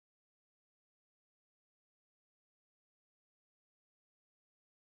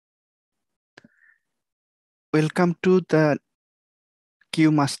Welcome to the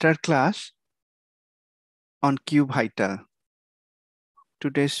Q Master class on Q Vital.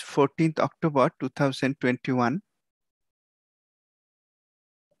 Today is 14th October 2021.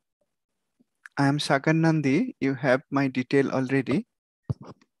 I am Sagar Nandi. You have my detail already.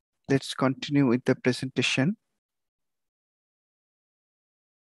 Let's continue with the presentation.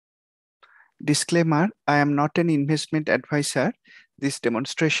 Disclaimer, I am not an investment advisor. This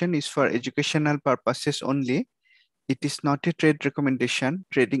demonstration is for educational purposes only. It is not a trade recommendation.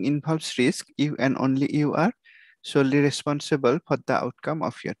 Trading involves risk. You and only you are solely responsible for the outcome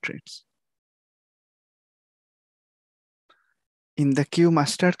of your trades. In the Q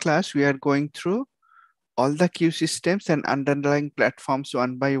Master class, we are going through all the Q systems and underlying platforms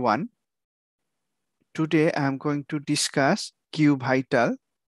one by one. Today, I am going to discuss Q Vital,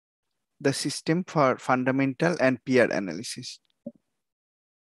 the system for fundamental and peer analysis.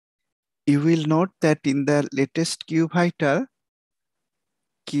 You will note that in the latest Q Vital,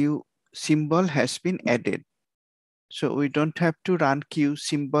 Q symbol has been added. So we don't have to run Q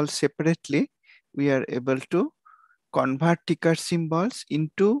symbol separately. We are able to convert ticker symbols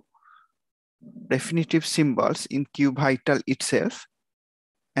into definitive symbols in Q Vital itself.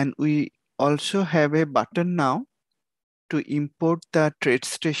 And we also have a button now to import the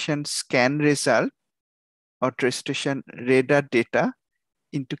TradeStation scan result or TradeStation radar data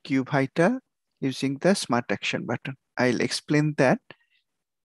into Q Vital using the Smart Action button. I'll explain that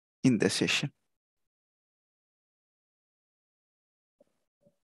in the session.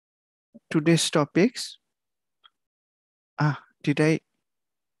 Today's topics.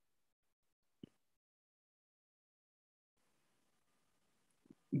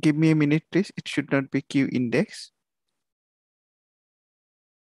 Give me a minute, please. It should not be Q index.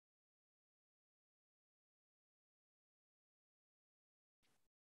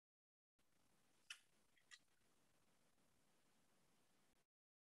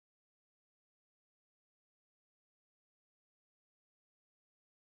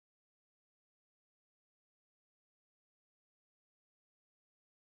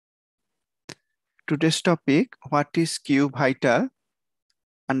 Today's topic, what is Q Vital?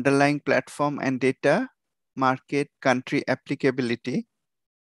 Underlying platform and data, market, country applicability,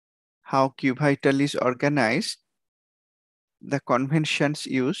 how Q Vital is organized, the conventions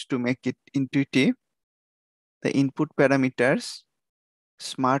used to make it intuitive, the input parameters,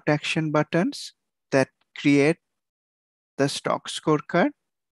 smart action buttons that create the stock scorecard,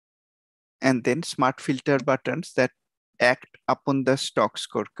 and then smart filter buttons that act upon the stock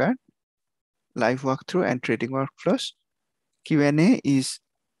scorecard, live walkthrough and trading workflows. Q&A is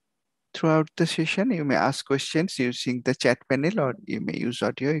throughout the session. You may ask questions using the chat panel, or you may use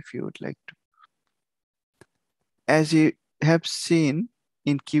audio if you would like to. As you have seen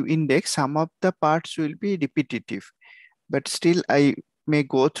in Q index, some of the parts will be repetitive, but still I may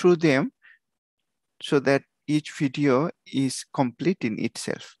go through them so that each video is complete in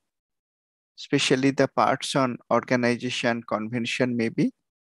itself. Especially the parts on organization convention may be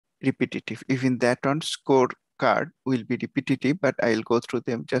repetitive. Even that on scorecard will be repetitive, but I'll go through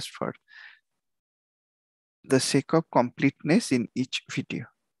them just for the sake of completeness in each video.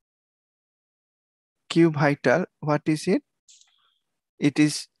 Q Vital, what is it? It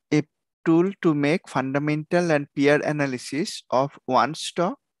is a tool to make fundamental and peer analysis of one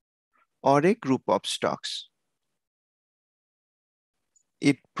stock or a group of stocks.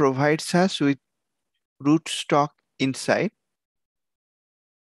 It provides us with root stock insight,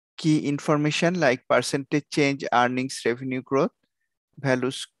 key information like percentage change, earnings, revenue growth,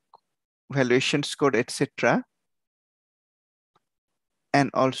 valuation score, etc.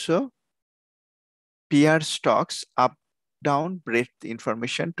 And also peer stocks up, down, breadth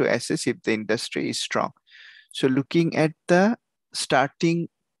information to assess if the industry is strong. So looking at the starting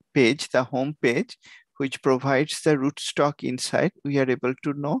page, the home page, which provides the root stock insight, we are able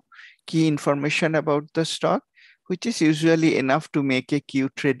to know key information about the stock, which is usually enough to make a Q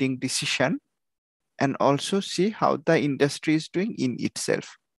trading decision, and also see how the industry is doing in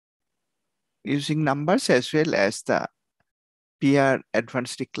itself, using numbers as well as the PR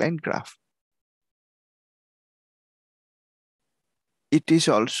advanced decline graph. It is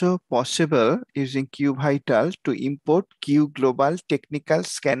also possible using Q Vital to import Q Global technical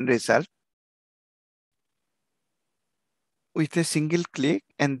scan result with a single click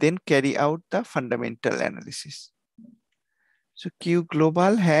and then carry out the fundamental analysis. So Q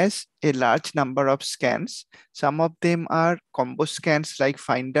Global has a large number of scans. Some of them are combo scans like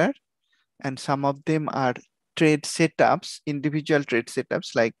Finder, and some of them are trade setups, individual trade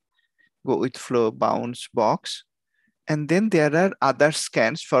setups like Go with Flow, Bounce, Box. And then there are other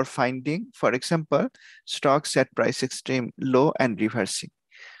scans for finding, for example, stocks at price extreme low and reversing.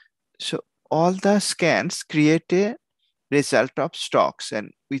 So all the scans create a result of stocks,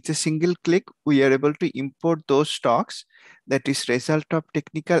 and with a single click, we are able to import those stocks, that is result of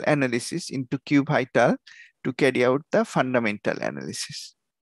technical analysis, into QVital to carry out the fundamental analysis.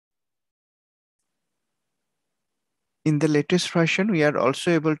 In the latest version, we are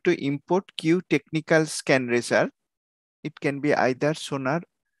also able to import Q technical scan result. It can be either sonar,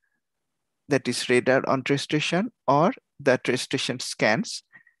 that is radar on trace station, or the trace station scans.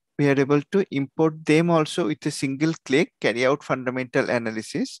 We are able to import them also with a single click, carry out fundamental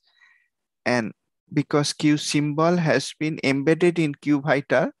analysis. And because Q symbol has been embedded in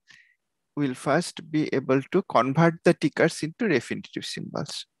QVital, we'll first be able to convert the tickers into Refinitiv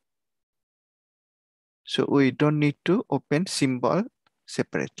symbols. So we don't need to open symbol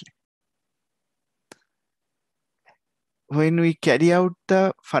separately. When we carry out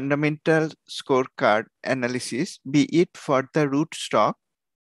the fundamental scorecard analysis, be it for the root stock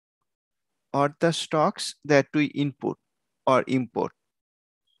or the stocks that we input or import,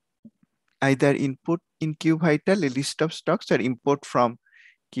 either input in QVital a list of stocks or import from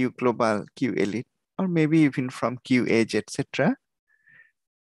Q Global, Q Elite, or maybe even from Q Edge, etc.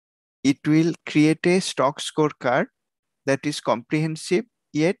 It will create a stock scorecard that is comprehensive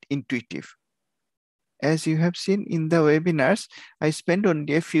yet intuitive. As you have seen in the webinars, I spend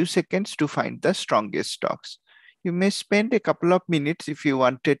only a few seconds to find the strongest stocks. You may spend a couple of minutes if you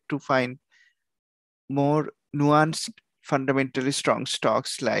wanted to find more nuanced, fundamentally strong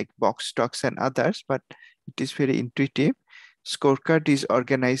stocks like box stocks and others, but it is very intuitive. Scorecard is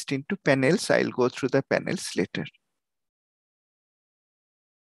organized into panels. I'll go through the panels later.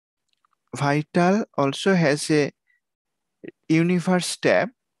 Vital also has a universe tab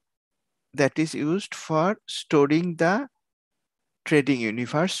that is used for storing the trading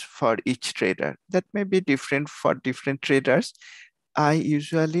universe for each trader. That may be different for different traders. I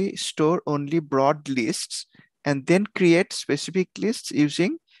usually store only broad lists and then create specific lists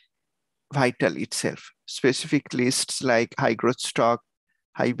using Vital itself. Specific lists like high growth stock,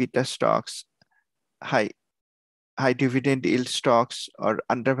 high beta stocks, high dividend yield stocks, or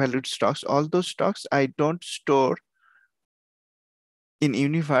undervalued stocks. All those stocks I don't store in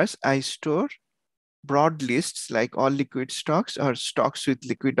universe. I store broad lists like all liquid stocks or stocks with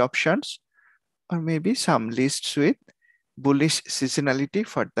liquid options, or maybe some lists with bullish seasonality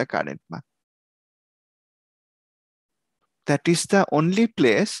for the current month. That is the only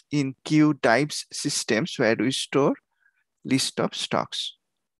place in QDives systems where we store list of stocks.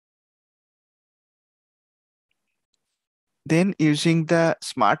 Then using the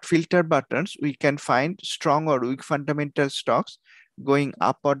smart filter buttons, we can find strong or weak fundamental stocks going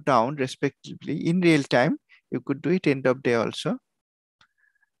up or down respectively in real time. You could do it end of day also.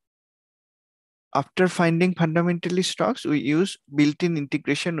 After finding fundamentally stocks, we use built-in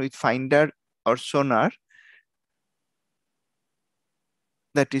integration with Finder or Sonar,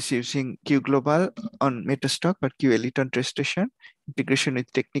 that is using Q Global on Metastock or Q Elite on Trace Station, integration with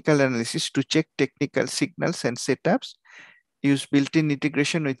technical analysis to check technical signals and setups, use built-in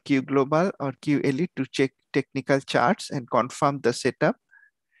integration with Q Global or Q Elite to check technical charts and confirm the setup,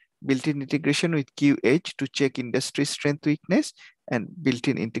 built-in integration with Q Edge to check industry strength weakness, and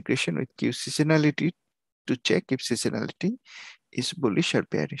built-in integration with Q Seasonality to check if seasonality is bullish or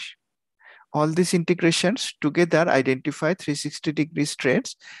bearish. All these integrations together identify 360 degrees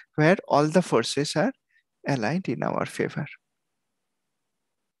trades where all the forces are aligned in our favor.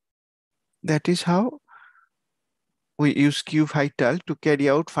 That is how we use QVital to carry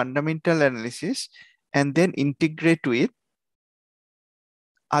out fundamental analysis and then integrate with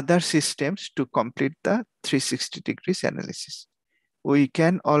other systems to complete the 360 degrees analysis. We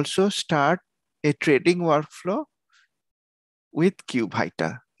can also start a trading workflow with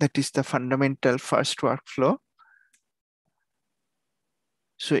QVital. That is the fundamental first workflow.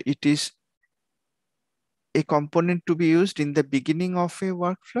 So it is a component to be used in the beginning of a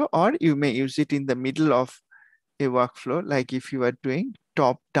workflow, or you may use it in the middle of a workflow. Like if you are doing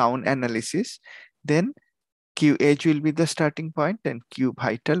top-down analysis, then Q Edge will be the starting point and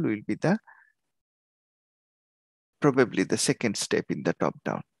QVital will be the probably the second step in the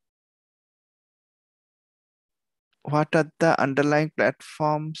top-down. What are the underlying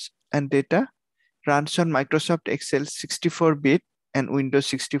platforms and data? Runs on Microsoft Excel 64-bit and Windows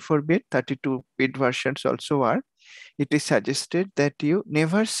 64-bit, 32-bit versions also are. It is suggested that you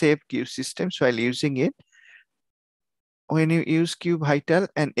never save Q systems while using it. When you use QVital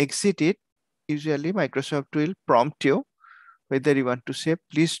and exit it, usually Microsoft will prompt you whether you want to save.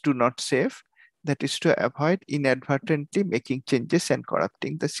 Please do not save. That is to avoid inadvertently making changes and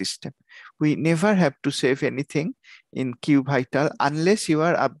corrupting the system. We never have to save anything in QVital unless you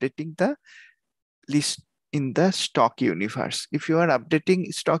are updating the list in the stock universe. If you are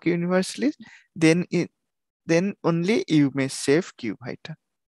updating stock universe list, then only you may save QVital.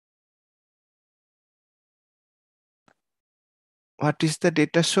 What is the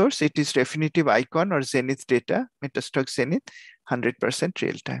data source? It is Refinitiv Icon or Zenith data, Metastock Zenith, 100%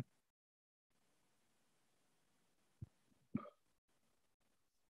 real time.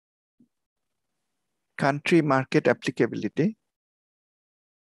 Country market applicability.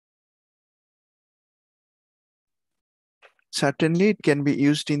 Certainly, it can be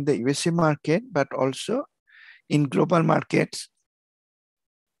used in the USA market, but also in global markets.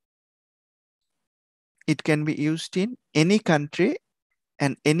 It can be used in any country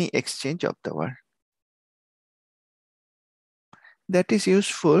and any exchange of the world. That is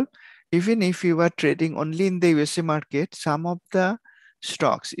useful even if you are trading only in the USA market. Some of the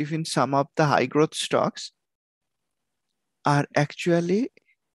stocks, even some of the high growth stocks, are actually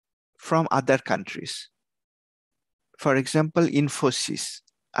from other countries. For example, Infosys,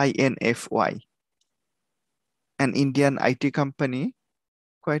 INFY, an Indian IT company,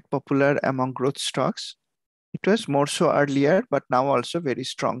 quite popular among growth stocks. It was more so earlier, but now also very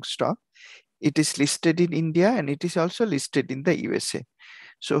strong stock. It is listed in India and it is also listed in the USA.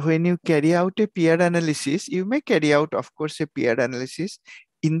 So when you carry out a peer analysis, you may carry out, of course, a peer analysis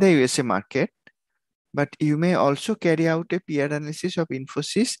in the USA market, but you may also carry out a peer analysis of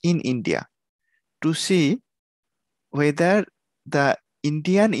Infosys in India to see whether the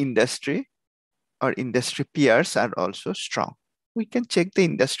Indian industry or industry peers are also strong. We can check the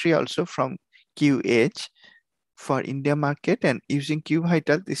industry also from QH for India market, and using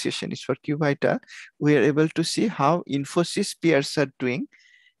QVital, this session is for QVital, we are able to see how Infosys peers are doing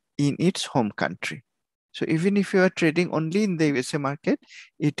in its home country. So even if you are trading only in the USA market,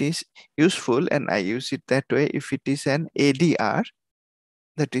 it is useful, and I use it that way. If it is an ADR,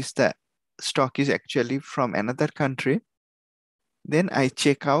 that is the stock is actually from another country, then I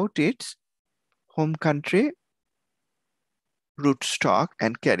check out its home country root stock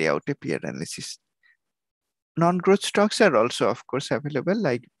and carry out a peer analysis. Non-growth stocks are also, of course, available,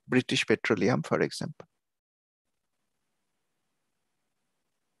 like British Petroleum, for example.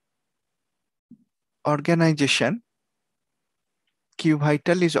 Organization.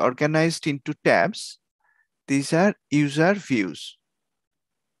 QVital is organized into tabs. These are user views.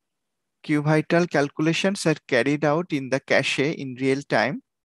 QVital calculations are carried out in the cache in real time.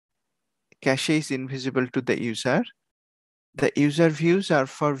 Cache is invisible to the user. The user views are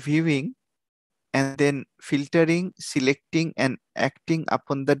for viewing and then filtering, selecting, and acting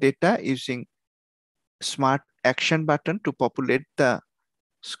upon the data using smart action button to populate the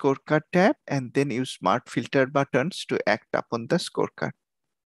scorecard tab, and then use smart filter buttons to act upon the scorecard.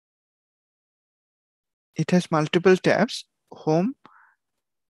 It has multiple tabs. Home,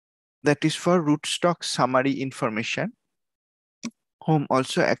 that is for rootstock summary information. Home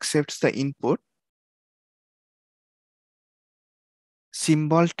also accepts the input.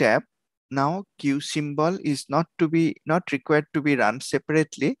 Symbol tab. Now Q symbol is not required to be run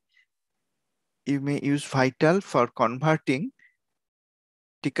separately. You may use Vital for converting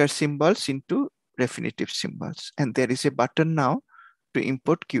ticker symbols into Refinitiv symbols. And there is a button now to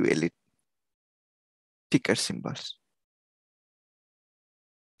import QLE ticker symbols.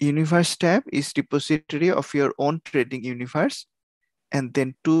 Universe tab is repository of your own trading universe, and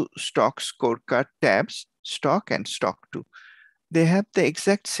then two stock scorecard tabs, stock and stock 2. They have the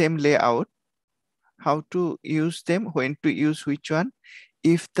exact same layout. How to use them, when to use which one.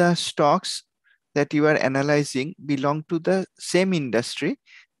 If the stocks that you are analyzing belong to the same industry,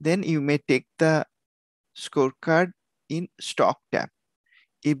 then you may take the scorecard in stock tab.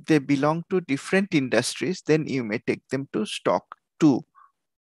 If they belong to different industries, then you may take them to stock 2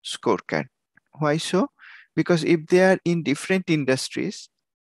 scorecard. Why so? Because if they are in different industries,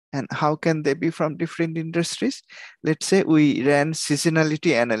 and how can they be from different industries? Let's say we ran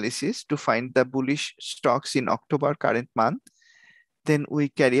seasonality analysis to find the bullish stocks in October current month. Then we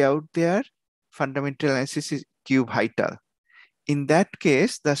carry out their fundamental analysis is QVital. In that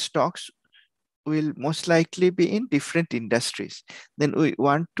case, the stocks will most likely be in different industries. Then we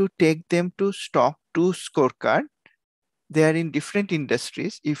want to take them to stock 2 scorecard. They are in different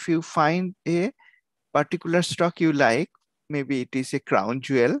industries. If you find a particular stock you like, maybe it is a crown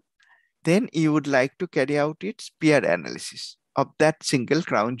jewel, then you would like to carry out its peer analysis of that single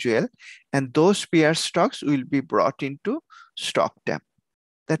crown jewel, and those peer stocks will be brought into stock tab.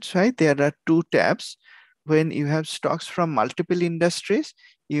 That's why there are 2 tabs. When you have stocks from multiple industries,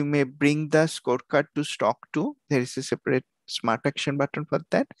 you may bring the scorecard to stock 2. There is a separate smart action button for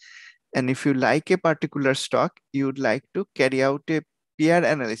that. And if you like a particular stock, you would like to carry out a peer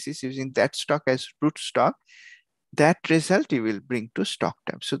analysis using that stock as root stock, that result you will bring to stock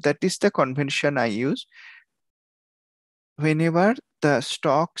tab. So that is the convention I use. Whenever the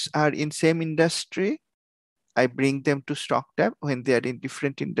stocks are in same industry, I bring them to stock tab. When they are in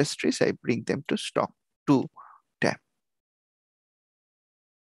different industries, I bring them to stock 2 tab.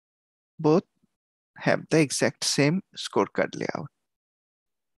 Both have the exact same scorecard layout.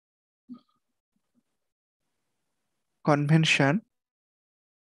 Convention.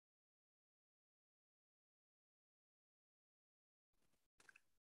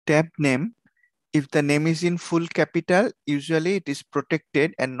 Tab name. If the name is in full capital, usually it is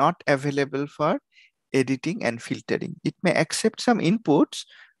protected and not available for editing and filtering. It may accept some inputs,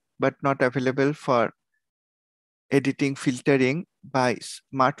 but not available for editing, filtering by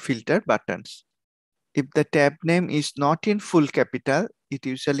smart filter buttons. If the tab name is not in full capital, it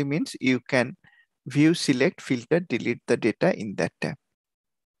usually means you can view, select, filter, delete the data in that tab.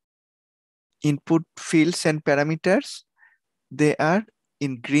 Input fields and parameters, they are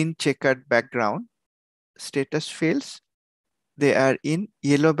in green checkered background. Status fields, they are in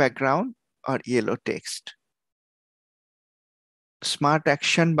yellow background or yellow text. Smart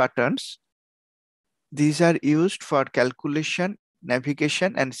action buttons, these are used for calculation,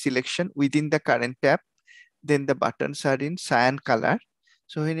 navigation, and selection within the current tab. Then the buttons are in cyan color.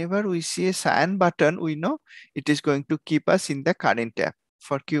 So whenever we see a cyan button, we know it is going to keep us in the current tab.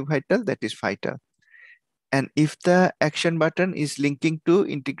 For QVital, that is vital. And if the action button is linking to,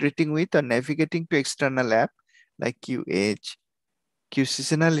 integrating with, or navigating to external app like QEdge,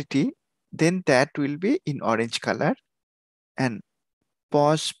 QSeasonality, then that will be in orange color. And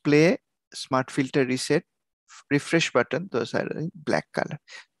pause, play, smart filter reset, refresh button, those are in black color.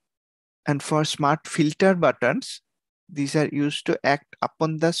 And for smart filter buttons, these are used to act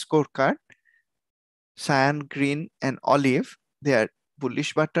upon the scorecard. Cyan, green, and olive, they are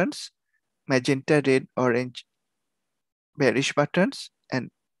bullish buttons. Magenta, red, orange, bearish buttons,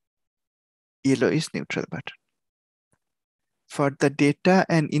 and yellow is neutral button. For the data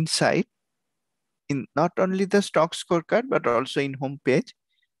and insight, in not only the stock scorecard, but also in home page.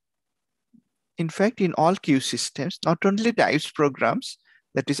 In fact, in all Q systems, not only types programs,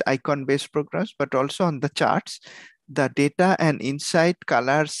 that is icon-based programs, but also on the charts, the data and insight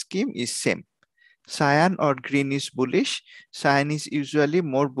color scheme is same. Cyan or green is bullish. Cyan is usually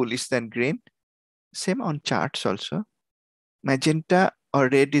more bullish than green. Same on charts also. Magenta or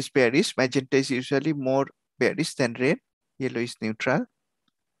red is bearish. Magenta is usually more bearish than red. Yellow is neutral.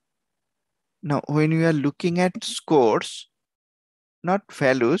 Now, when we are looking at scores, not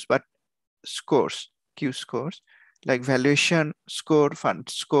values, but scores, Q scores, like valuation score, fund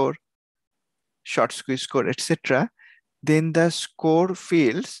score, short squeeze score, etc., then the score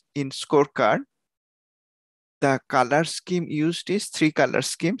fields in scorecard, the color scheme used is 3 color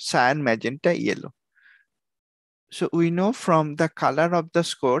scheme: cyan, magenta, yellow. So we know from the color of the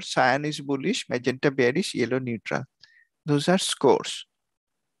score, cyan is bullish, magenta bearish, yellow neutral. Those are scores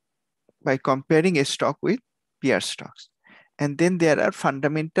by comparing a stock with peer stocks. And then there are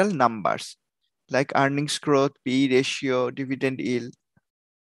fundamental numbers like earnings growth, PE ratio, dividend yield,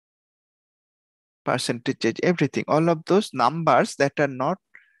 percentage, everything. All of those numbers that are not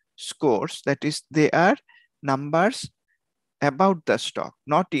scores, that is, they are numbers about the stock,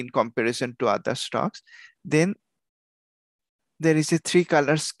 not in comparison to other stocks. Then there is a 3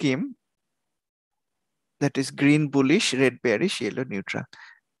 color scheme, that is green bullish, red bearish, yellow neutral.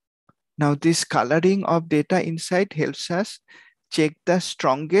 Now this coloring of data insight helps us check the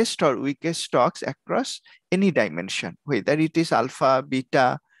strongest or weakest stocks across any dimension, whether it is alpha,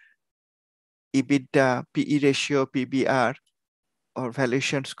 beta, EBITDA, PE ratio, PBR, or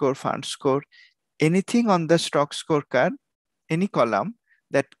valuation score, fund score, anything on the stock scorecard, any column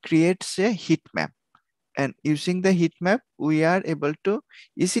that creates a heat map. And using the heat map, we are able to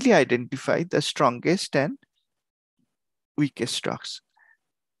easily identify the strongest and weakest stocks.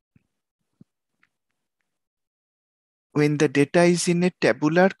 When the data is in a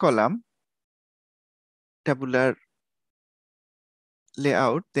tabular column, tabular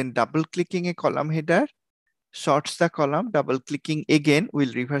layout, then double clicking a column header sorts the column, double clicking again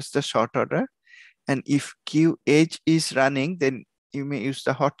will reverse the sort order. And if QEdge is running, then you may use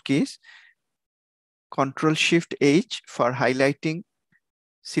the hotkeys. Control-Shift-H for highlighting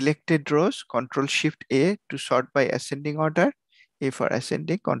selected rows, Control-Shift-A to sort by ascending order, A for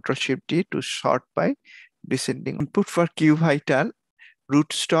ascending, Control-Shift-D to sort by descending. Input for QVital,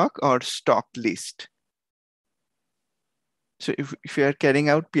 root stock or stock list. So if we are carrying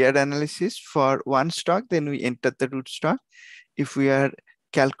out peer analysis for one stock, then we enter the root stock. If we are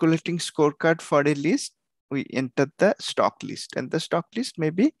calculating scorecard for a list, we enter the stock list, and the stock list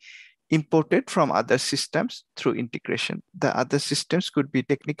may be imported from other systems through integration. The other systems could be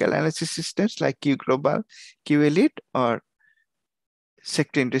technical analysis systems like QGlobal, QElite, or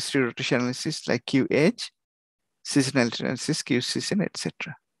sector industry rotation analysis like QEdge, seasonality analysis, QSeason,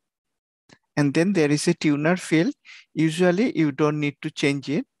 etc. And then there is a tuner field. Usually you don't need to change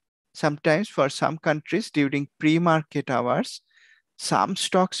it. Sometimes for some countries during pre-market hours, some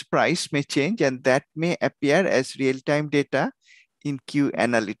stocks price may change and that may appear as real-time data in Q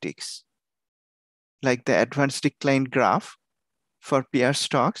analytics, like the advanced decline graph for peer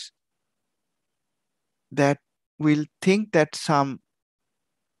stocks that will think that some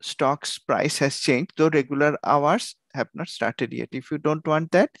stock's price has changed, though regular hours have not started yet. If you don't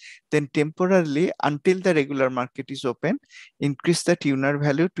want that, then temporarily until the regular market is open, increase the tuner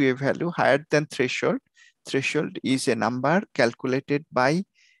value to a value higher than threshold. Threshold is a number calculated by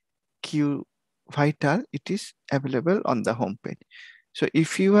QVital. It is available on the homepage. So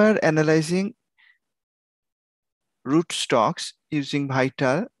if you are analyzing root stocks using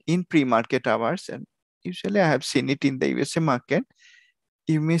Vital in pre-market hours, and usually I have seen it in the USA market,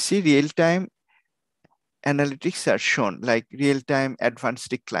 you may see real-time analytics are shown like real-time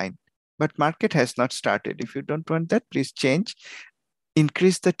advanced decline, but market has not started. If you don't want that, please change,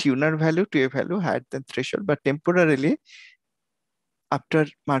 increase the tuner value to a value higher than threshold, but temporarily after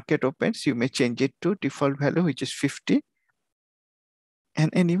market opens, you may change it to default value, which is 50. And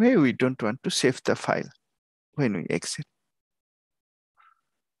anyway, we don't want to save the file when we exit.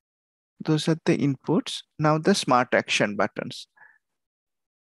 Those are the inputs. Now the smart action buttons.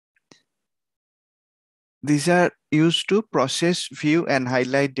 These are used to process, view, and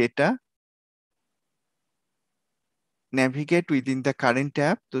highlight data. Navigate within the current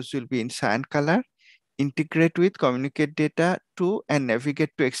tab. Those will be in cyan color. Integrate with, communicate data to, and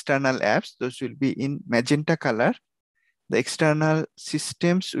navigate to external apps. Those will be in magenta color. The external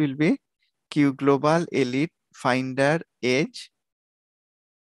systems will be QGlobal, Elite, Finder, Edge,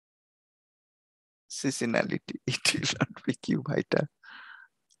 Seasonality. It will not be QVital.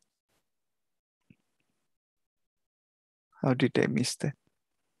 How did I miss that?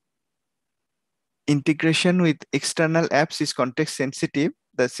 Integration with external apps is context sensitive.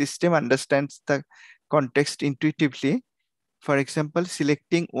 The system understands the context intuitively. For example,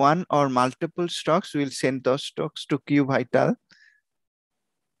 selecting one or multiple stocks will send those stocks to QVital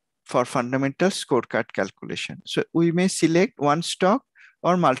for fundamental scorecard calculation. So we may select one stock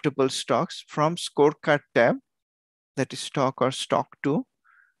or multiple stocks from scorecard tab, that is stock or stock 2.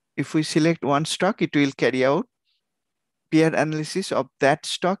 If we select one stock, it will carry out peer analysis of that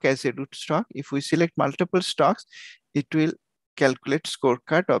stock as a root stock. If we select multiple stocks, it will calculate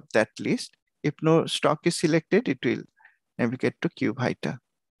scorecard of that list. If no stock is selected, it will navigate to QVital.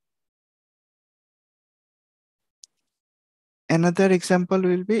 Another example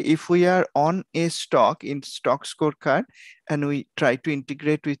will be if we are on a stock in stock scorecard and we try to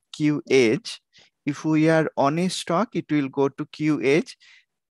integrate with QEdge. If we are on a stock, it will go to QEdge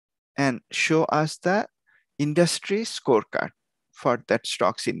and show us the industry scorecard for that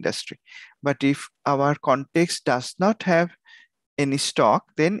stock's industry. But if our context does not have any stock,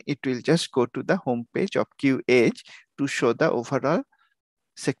 then it will just go to the home page of QEdge to show the overall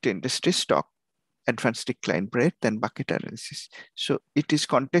sector industry stock, advanced decline breadth, and bucket analysis. So it is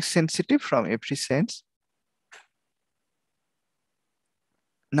context sensitive from every sense.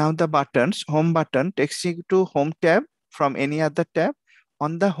 Now the buttons, home button takes you to home tab from any other tab.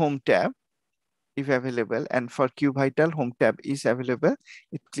 On the home tab, if available, and for QVital home tab is available,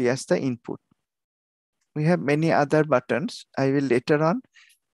 it clears the input. We have many other buttons. I will later on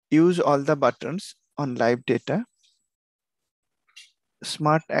use all the buttons on live data.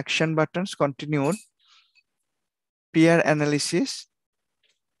 Smart action buttons continued. Peer analysis,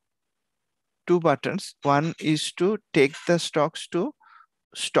 2 buttons. One is to take the stocks to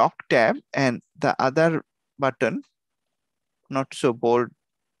stock tab, and the other button, not so bold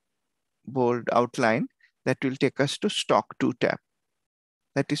outline, that will take us to stock 2 tab.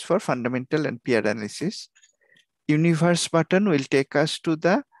 That is for fundamental and peer analysis. Universe button will take us to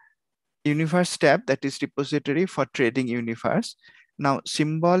the Universe tab, that is repository for trading Universe. Now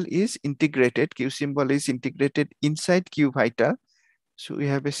symbol is integrated, Q symbol is integrated inside QVital. So we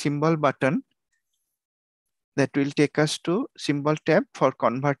have a symbol button that will take us to symbol tab for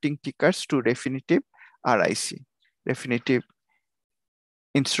converting tickers to Refinitiv RIC, Refinitiv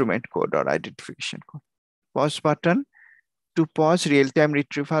instrument code or identification code. Pause button to pause real-time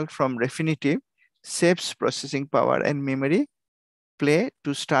retrieval from Refinitiv saves processing power and memory, play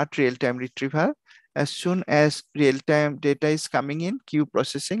to start real-time retrieval. As soon as real-time data is coming in, queue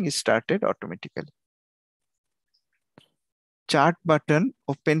processing is started automatically. Chart button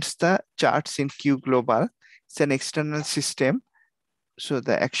opens the charts in queue global. It's an external system, so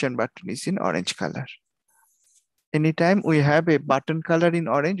the action button is in orange color. Anytime we have a button color in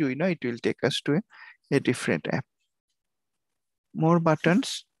orange, we know it will take us to a different app. More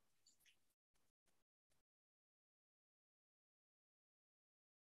buttons.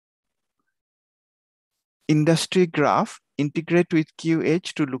 Industry graph, integrate with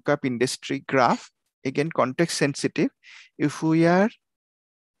QH to look up industry graph. Again, context sensitive. If we are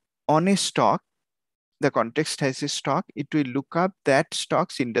on a stock, the context has a stock, it will look up that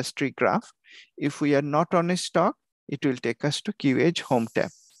stock's industry graph. If we are not on a stock, it will take us to QH home tab.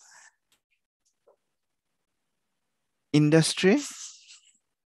 Industry,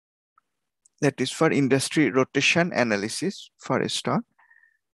 that is for industry rotation analysis for a stock.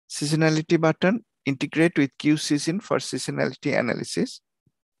 Seasonality button, integrate with Q season for seasonality analysis.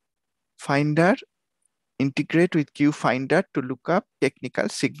 Finder, integrate with Q Finder to look up technical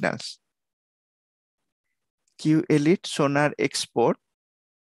signals. Q Elite Sonar Export,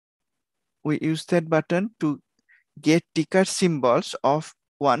 we use that button to get ticker symbols of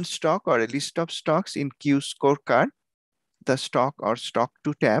one stock or a list of stocks in Q scorecard, the stock or stock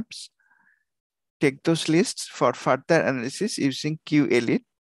 2 tabs. Take those lists for further analysis using Q Elite.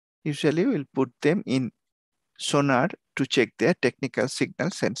 Usually we'll put them in Sonar to check their technical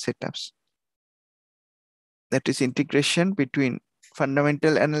signals and setups. That is integration between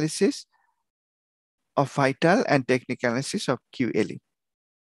fundamental analysis of vital and technical analysis of Q Elite.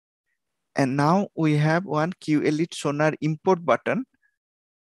 And now we have one Q Elite Sonar import button.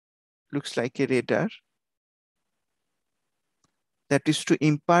 Looks like a radar. That is to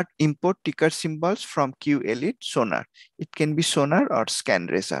import ticker symbols from Q Elite Sonar. It can be Sonar or scan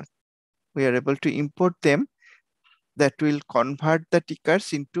result. We are able to import them. That will convert the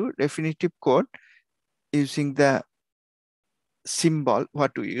tickers into definitive code using the symbol,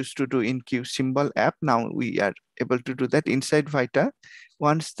 what we used to do in Q symbol app. Now we are able to do that inside Vita.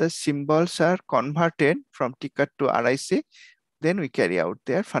 Once the symbols are converted from ticker to RIC, then we carry out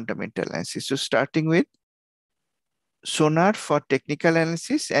their fundamental analysis. So starting with Sonar for technical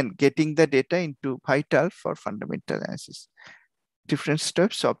analysis and getting the data into Vital for fundamental analysis. Different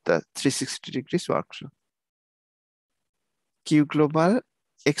steps of the 360 degrees workflow. Q Global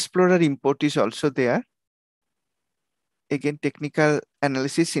Explorer import is also there. Again, technical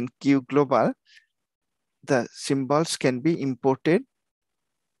analysis in Q Global. The symbols can be imported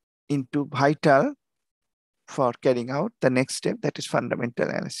into Vital for carrying out the next step, that is fundamental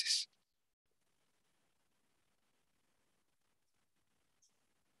analysis.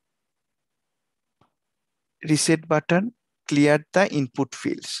 Reset button cleared the input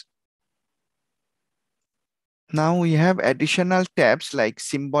fields. Now we have additional tabs like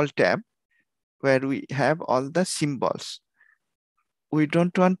symbol tab where we have all the symbols. We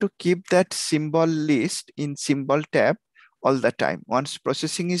don't want to keep that symbol list in symbol tab all the time. Once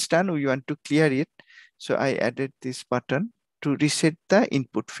processing is done, we want to clear it. So I added this button to reset the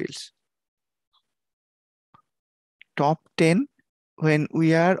input fields. Top 10, when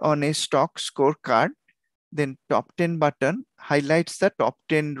we are on a stock scorecard, then top 10 button highlights the top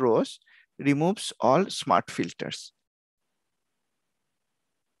 10 rows, removes all smart filters.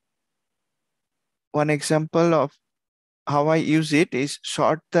 One example of how I use it is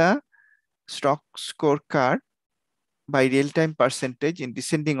sort the stock scorecard by real-time percentage in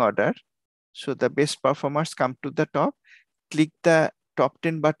descending order. So the best performers come to the top. Click the top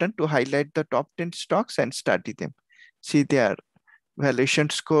 10 button to highlight the top 10 stocks and study them. See their valuation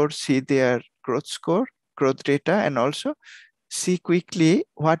score, see their growth score, growth data, and also see quickly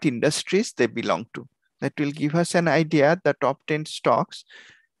what industries they belong to. That will give us an idea the top 10 stocks,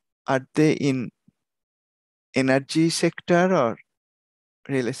 are they in energy sector or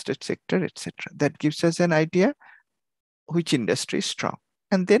real estate sector, etc. That gives us an idea which industry is strong.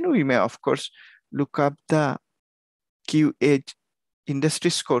 And then we may, of course, look up the QH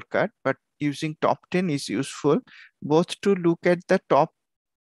industry scorecard, but using top 10 is useful both to look at the top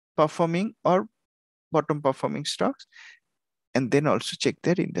performing or bottom performing stocks and then also check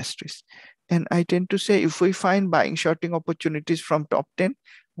their industries. And I tend to say if we find buying shorting opportunities from top 10,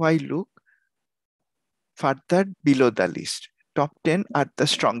 why look further below the list? Top 10 are the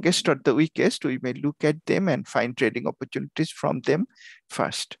strongest or the weakest. We may look at them and find trading opportunities from them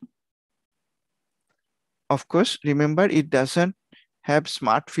first. Of course, remember it doesn't have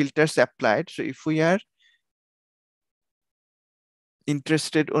smart filters applied. So if we are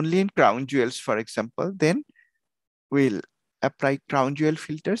interested only in crown jewels, for example, then we'll apply crown jewel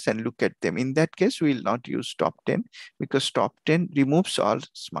filters and look at them. In that case, we'll not use top 10 because top 10 removes all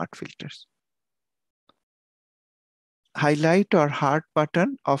smart filters. Highlight or heart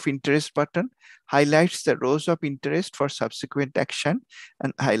button of interest button highlights the rows of interest for subsequent action,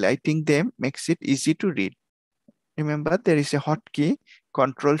 and highlighting them makes it easy to read. Remember, there is a hotkey,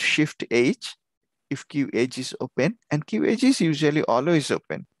 Control Shift H, if QH is open, and QH is usually always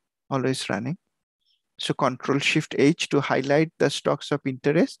open, always running. So Control Shift H to highlight the stocks of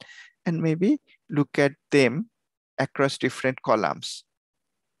interest and maybe look at them across different columns.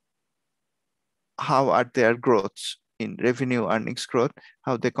 How are their growths in revenue, earnings growth,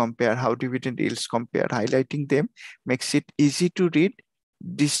 how they compare, how dividend yields compare. Highlighting them makes it easy to read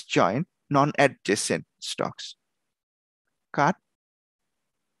disjoint, non-adjacent stocks. Cut.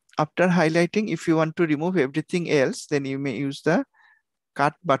 After highlighting, if you want to remove everything else, then you may use the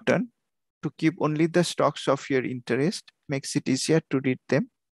cut button to keep only the stocks of your interest, makes it easier to read them.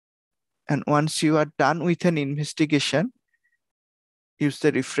 And once you are done with an investigation, use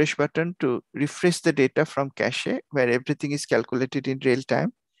the refresh button to refresh the data from cache where everything is calculated in real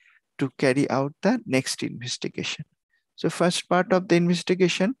time to carry out the next investigation. So first part of the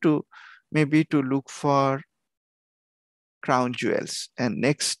investigation to maybe to look for crown jewels, and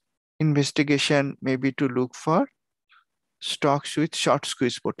next investigation maybe to look for stocks with short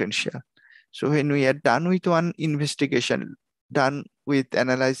squeeze potential. So when we are done with one investigation, done with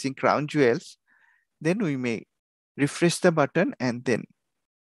analyzing crown jewels, then we may refresh the button and then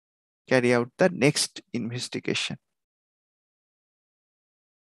carry out the next investigation.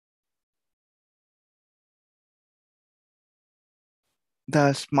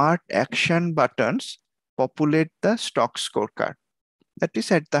 The smart action buttons populate the stock scorecard. That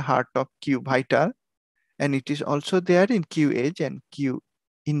is at the heart of QVital, and it is also there in QEdge and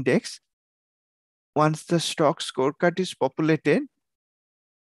QIndex. Once the stock scorecard is populated,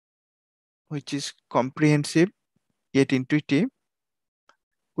 which is comprehensive yet intuitive,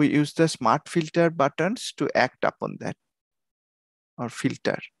 we use the smart filter buttons to act upon that or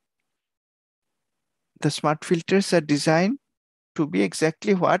filter. The smart filters are designed to be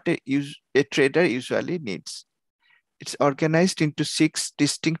exactly what a trader usually needs. It's organized into 6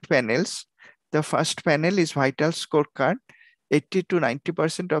 distinct panels. The first panel is Vital Scorecard. 80 to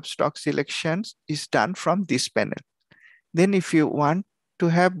 90% of stock selections is done from this panel. Then if you want to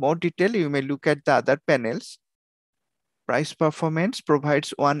have more detail, you may look at the other panels. Price performance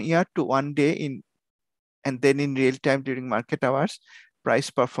provides 1 year to 1 day in, and then in real time during market hours, price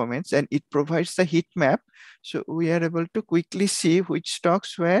performance, and it provides the heat map. So we are able to quickly see which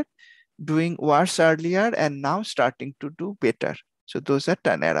stocks were doing worse earlier and now starting to do better. So those are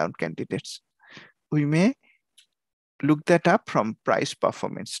turnaround candidates. We may look that up from price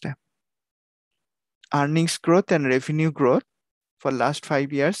performance tab. Earnings growth and revenue growth for last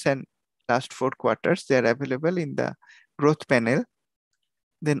 5 years and last 4 quarters, they are available in the growth panel.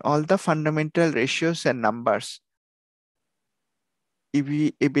 Then all the fundamental ratios and numbers,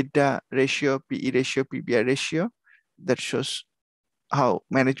 EV, EBITDA ratio, PE ratio, PBR ratio, that shows how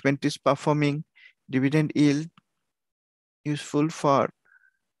management is performing. Dividend yield, useful for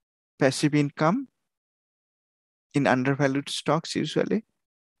passive income in undervalued stocks usually.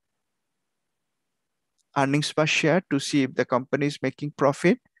 Earnings per share to see if the company is making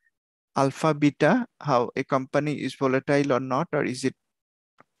profit. Alpha, beta, how a company is volatile or not, or is it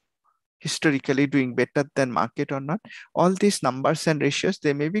historically doing better than market or not. All these numbers and ratios,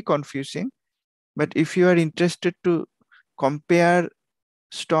 they may be confusing, but if you are interested to compare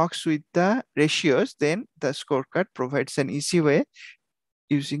stocks with the ratios, then the scorecard provides an easy way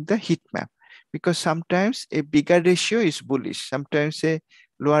using the heat map, because sometimes a bigger ratio is bullish, sometimes a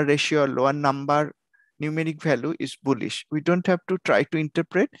lower ratio or lower number numeric value is bullish. We don't have to try to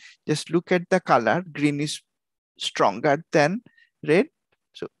interpret, just look at the color. Green is stronger than red.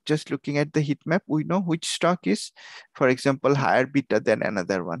 So just looking at the heat map, we know which stock is, for example, higher beta than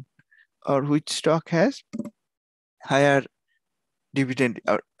another one, or which stock has higher dividend,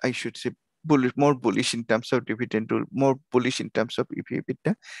 or I should say bullish, more bullish in terms of dividend, or more bullish in terms of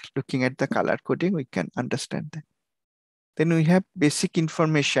EBITDA. Looking at the color coding, we can understand that. Then we have basic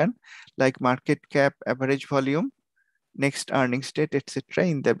information like market cap, average volume, next earnings date, etc.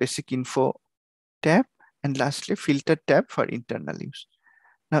 in the basic info tab, and lastly filter tab for internal use.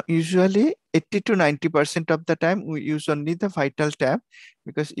 Now, usually 80 to 90% of the time we use only the vital tab,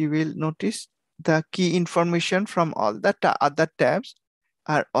 because you will notice the key information from all the other tabs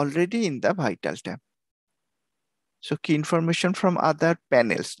are already in the vital tab. So key information from other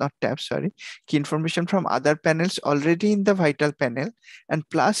panels, not tabs, sorry. Key information from other panels already in the vital panel, and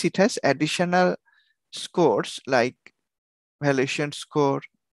plus it has additional scores like valuation score,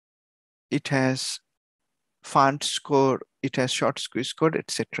 it has fund score, it has short squeeze score,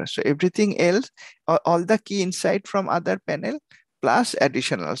 etc. So everything else, all the key insight from other panel plus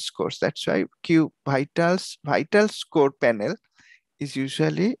additional scores. That's why Q vital score panel is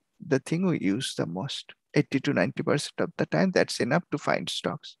usually the thing we use the most. 80 to 90% of the time, that's enough to find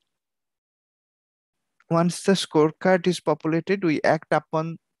stocks. Once the scorecard is populated, we act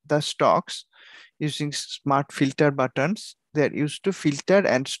upon the stocks using smart filter buttons. They're used to filter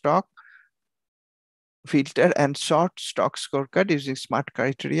and sort stock scorecard using smart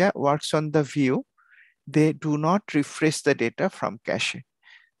criteria, works on the view. They do not refresh the data from cache.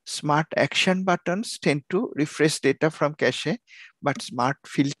 Smart action buttons tend to refresh data from cache, but smart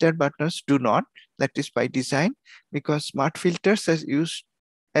filter buttons do not. That is by design, because smart filters are used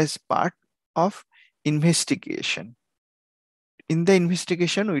as part of investigation. In the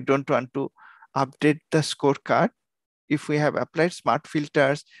investigation, we don't want to update the scorecard. If we have applied smart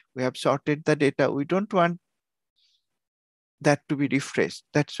filters, we have sorted the data, we don't want that to be refreshed.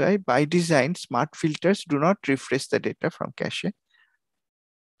 That's why by design, smart filters do not refresh the data from cache.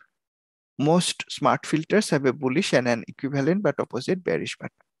 Most smart filters have a bullish and an equivalent but opposite bearish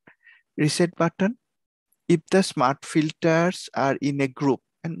button. Reset button, if the smart filters are in a group,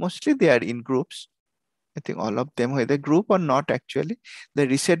 and mostly they are in groups, I think all of them, whether group or not actually, the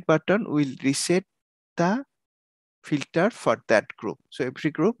reset button will reset the filter for that group. So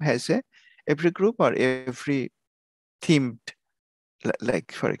every group or every themed,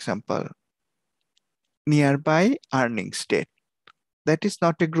 like for example, nearby earnings date. That is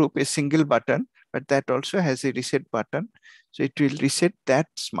not a group, a single button, but that also has a reset button. So it will reset that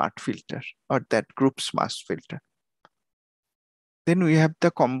smart filter or that group smart filter. Then we have the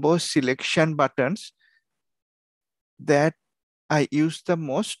combo selection buttons that I use the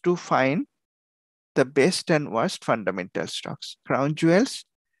most to find the best and worst fundamental stocks. Crown jewels,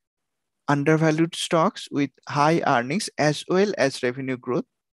 undervalued stocks with high earnings as well as revenue growth,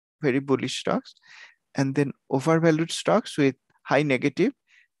 very bullish stocks. And then overvalued stocks with high negative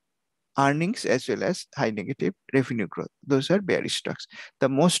earnings as well as high negative revenue growth. Those are bearish stocks. The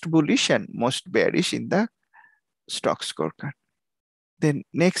most bullish and most bearish in the stock scorecard. Then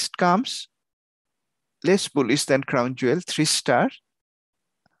next comes less bullish than crown jewel, 3-star,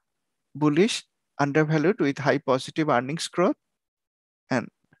 bullish, undervalued with high positive earnings growth, and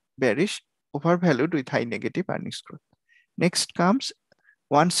bearish, overvalued with high negative earnings growth. Next comes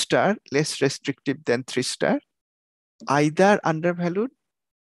 1-star, less restrictive than 3-star, either undervalued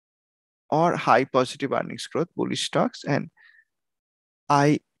or high positive earnings growth, bullish stocks, and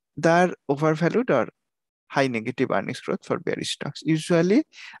either overvalued or high negative earnings growth for bearish stocks. Usually,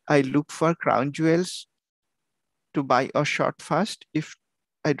 I look for crown jewels to buy or short first. If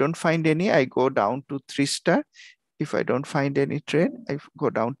I don't find any, I go down to 3-star. If I don't find any trade, I go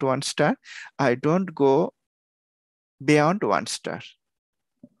down to 1-star. I don't go beyond 1-star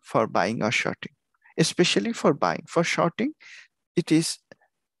for buying or shorting, especially for buying. For shorting, it is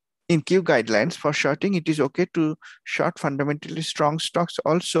in Q guidelines. For shorting, it is okay to short fundamentally strong stocks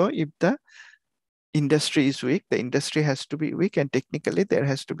also if the industry is weak. The industry has to be weak, and technically there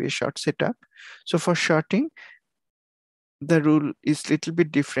has to be a short setup. So for shorting, the rule is a little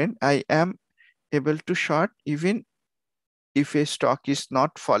bit different. I am able to short even if a stock is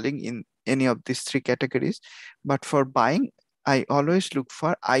not falling in any of these three categories. But for buying, I always look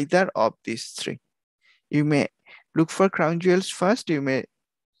for either of these three. You may look for crown jewels first. You may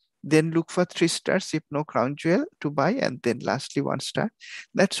then look for 3-stars if no crown jewel to buy, and then lastly 1-star.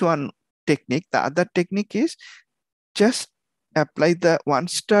 That's one technique. The other technique is just apply the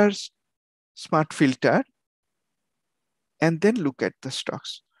 1-star smart filter and then look at the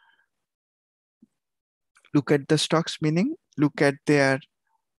stocks. Look at the stocks meaning look at their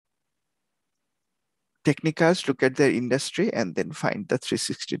technicals, look at their industry, and then find the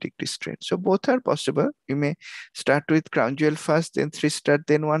 360-degree trade. So both are possible. You may start with crown jewel first, then 3-star,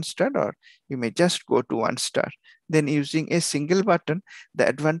 then 1-star, or you may just go to 1-star. Then using a single button, the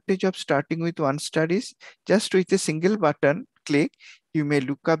advantage of starting with 1-star is just with a single button click, you may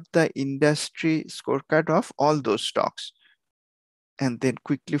look up the industry scorecard of all those stocks and then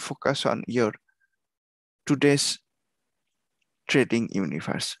quickly focus on your today's trading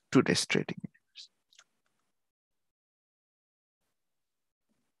universe.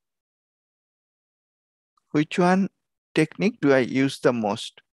 Which one technique do I use the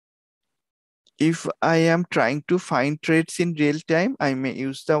most? If I am trying to find trades in real time, I may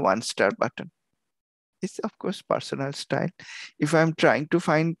use the 1-star button. It's of course personal style. If I'm trying to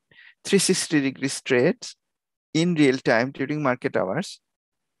find 360-degree trades in real time during market hours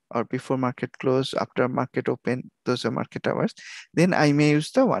or before market close, after market open, those are market hours, then I may use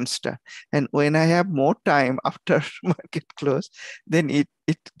the 1 star. And when I have more time after market close, then it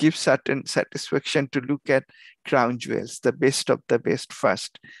gives certain satisfaction to look at crown jewels, the best of the best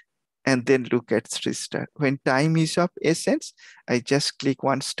first, and then look at 3 star. When time is of essence, I just click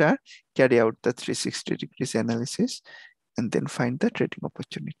 1 star, carry out the 360 degrees analysis, and then find the trading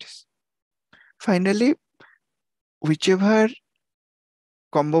opportunities. Finally, whichever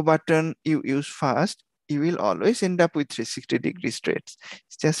combo button you use first, you will always end up with 360 degrees trades.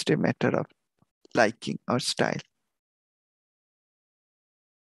 It's just a matter of liking or style.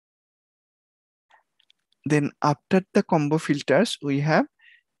 Then after the combo filters, we have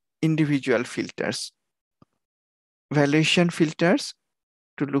individual filters. Valuation filters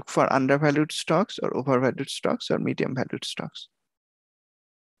to look for undervalued stocks or overvalued stocks or medium valued stocks.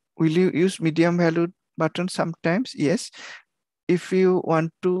 Will you use medium valued button sometimes? Yes. If you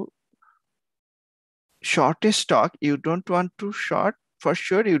want to short a stock, you don't want to short, for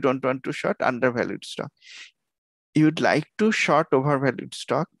sure you don't want to short undervalued stock. You'd like to short overvalued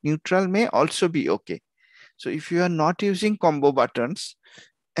stock. Neutral may also be okay. So if you are not using combo buttons,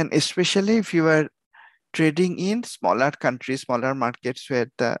 and especially if you are trading in smaller countries, smaller markets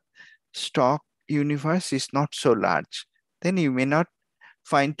where the stock universe is not so large, then you may not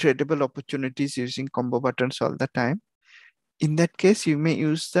find tradable opportunities using combo buttons all the time. In that case, you may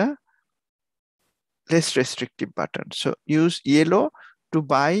use the less restrictive button. So use yellow to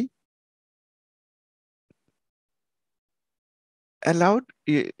buy allowed,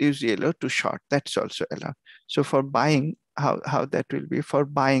 use yellow to short. That's also allowed. So for buying, how that will be, for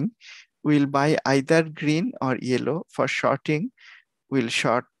buying, we'll buy either green or yellow. For shorting, we'll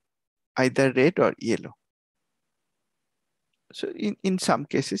short either red or yellow. So in some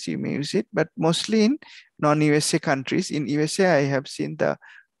cases you may use it, but mostly in non-USA countries. In USA, I have seen the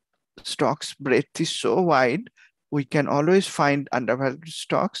stocks breadth is so wide, we can always find undervalued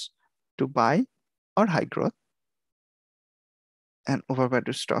stocks to buy or high growth and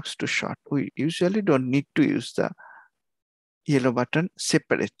overvalued stocks to short. We usually don't need to use the yellow button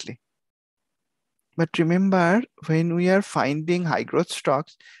separately. But remember, when we are finding high growth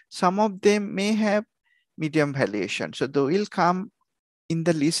stocks, some of them may have medium valuation. So they will come in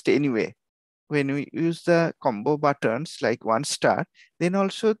the list anyway. When we use the combo buttons like 1 star, then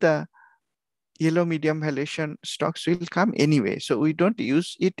also the yellow medium valuation stocks will come anyway. So we don't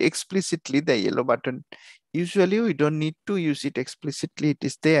use it explicitly, the yellow button. Usually we don't need to use it explicitly, it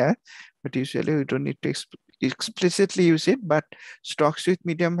is there, but usually we don't need to explicitly use it, but stocks with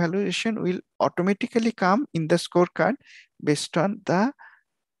medium valuation will automatically come in the scorecard based on the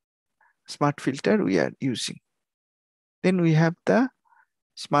smart filter we are using. Then we have the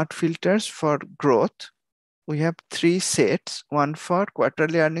smart filters for growth. We have 3 sets, one for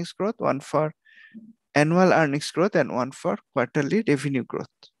quarterly earnings growth, one for annual earnings growth, and one for quarterly revenue growth.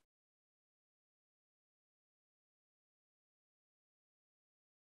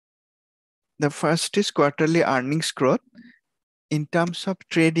 The first is quarterly earnings growth. In terms of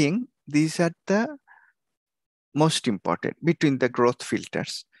trading, these are the most important between the growth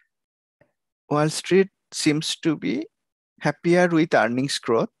filters. Wall Street seems to be happier with earnings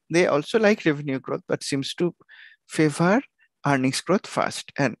growth. They also like revenue growth, but seems to favor earnings growth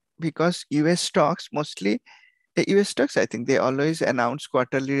first. And because US stocks, mostly the US stocks, I think they always announce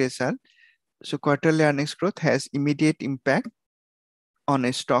quarterly result. So quarterly earnings growth has immediate impact on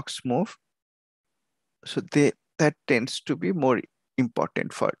a stock's move. So that tends to be more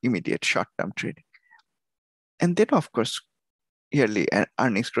important for immediate short-term trading. And then of course, yearly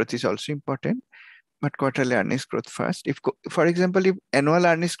earnings growth is also important, but quarterly earnings growth first. If, for example, if annual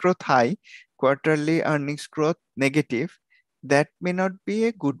earnings growth high, quarterly earnings growth negative, that may not be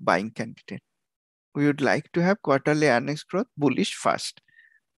a good buying candidate. We would like to have quarterly earnings growth bullish first.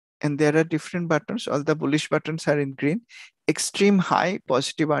 And there are different buttons. All the bullish buttons are in green. Extreme high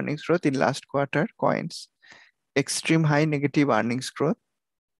positive earnings growth in last quarter, coins. Extreme high negative earnings growth,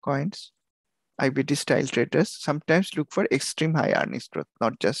 coins. IBD style traders sometimes look for extreme high earnings growth,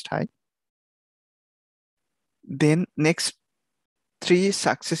 not just high. Then next 3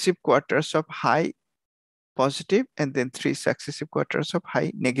 successive quarters of high positive, and then 3 successive quarters of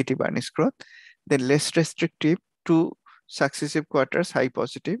high negative earnings growth. Then less restrictive, 2 successive quarters high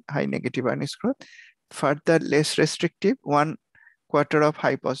positive, high negative earnings growth. Further less restrictive, 1 quarter of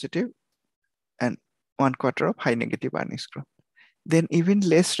high positive and 1 quarter of high negative earnings growth. Then even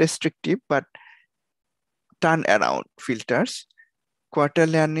less restrictive but turn around filters,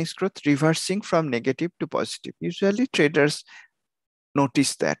 quarterly earnings growth reversing from negative to positive. Usually traders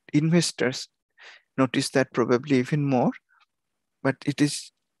notice that, investors notice that probably even more, but it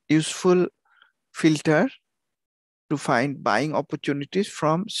is useful filter to find buying opportunities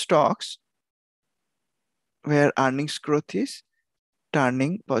from stocks where earnings growth is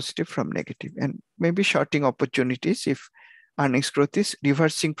turning positive from negative, and maybe shorting opportunities if earnings growth is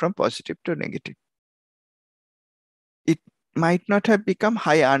reversing from positive to negative. It might not have become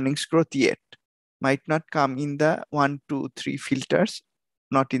high earnings growth yet, might not come in the 1, 2, 3 filters,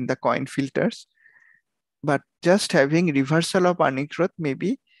 not in the coin filters, but just having reversal of earnings growth may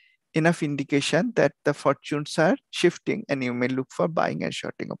be enough indication that the fortunes are shifting and you may look for buying and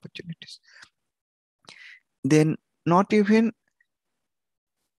shorting opportunities. Then not even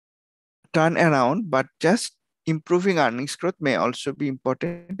turn around, but just improving earnings growth may also be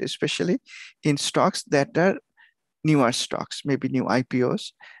important, especially in stocks that are newer stocks, maybe new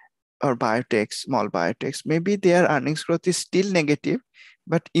IPOs or biotechs, small biotechs. Maybe their earnings growth is still negative,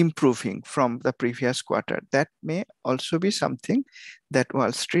 but improving from the previous quarter. That may also be something that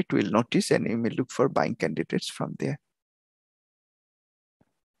Wall Street will notice, and you may look for buying candidates from there.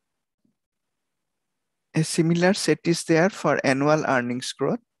 A similar set is there for annual earnings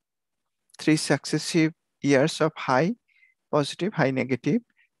growth. 3 successive years of high positive, high negative,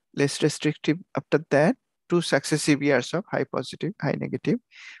 less restrictive after that, 2 successive years of high positive, high negative,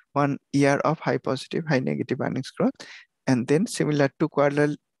 1 year of high positive, high negative earnings growth, and then similar to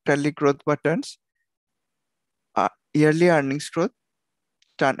quarterly growth patterns, yearly earnings growth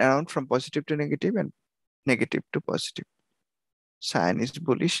turn around from positive to negative and negative to positive. Cyan is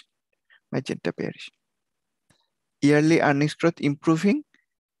bullish, magenta bearish. Yearly earnings growth improving,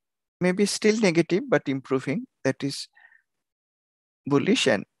 maybe still negative, but improving, that is bullish,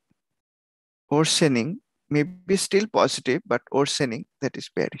 and worsening, maybe still positive, but worsening, that is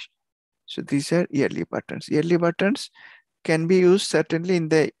bearish. So these are yearly patterns. Yearly patterns can be used certainly in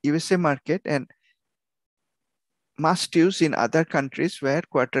the USA market and must use in other countries where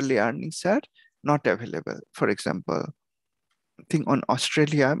quarterly earnings are not available. For example, I think on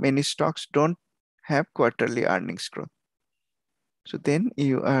Australia, many stocks don't have quarterly earnings growth. So then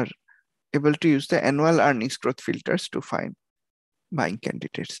you are able to use the annual earnings growth filters to find buying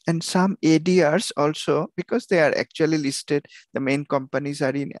candidates. And some ADRs also, because they are actually listed, the main companies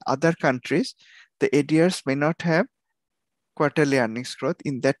are in other countries, the ADRs may not have quarterly earnings growth.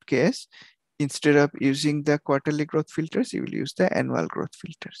 In that case, instead of using the quarterly growth filters, you will use the annual growth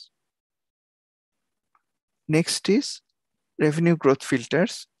filters. Next is revenue growth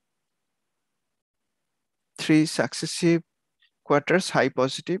filters. 3 successive quarters, high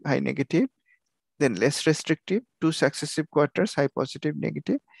positive, high negative, then less restrictive, 2 successive quarters, high positive,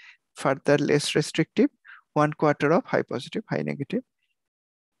 negative, further less restrictive, 1 quarter of high positive, high negative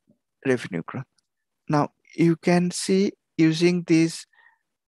revenue growth. Now you can see using these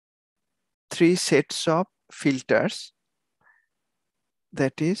 3 sets of filters,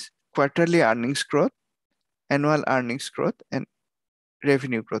 that is quarterly earnings growth, annual earnings growth, and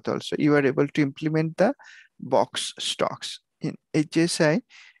revenue growth also. You are able to implement the box stocks. In HSI,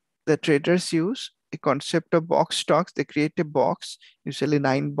 the traders use a concept of box stocks. They create a box, usually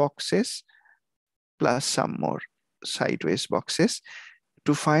 9 boxes, plus some more sideways boxes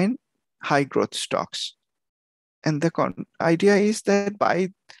to find high growth stocks. And the idea is that buy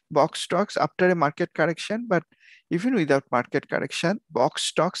box stocks after a market correction, but even without market correction, box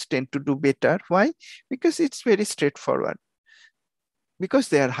stocks tend to do better. Why? Because it's very straightforward. Because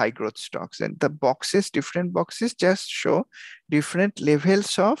they are high growth stocks, and the boxes, different boxes just show different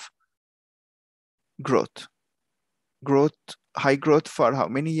levels of growth. High growth for how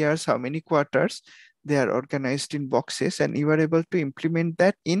many years, how many quarters, they are organized in boxes, and you are able to implement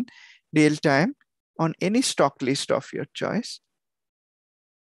that in real time on any stock list of your choice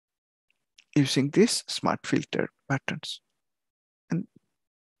using these smart filter buttons. And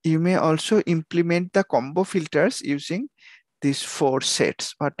you may also implement the combo filters using these 4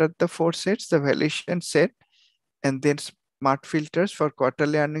 sets. What are the 4 sets? The valuation set, and then smart filters for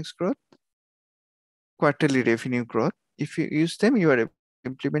quarterly earnings growth, quarterly revenue growth. If you use them, you are able to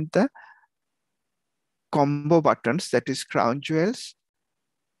implement the combo buttons, that is crown jewels,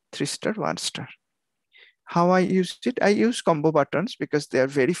 3-star, 1-star. How I use it? I use combo buttons because they are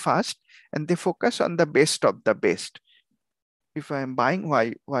very fast and they focus on the best of the best. If I am buying,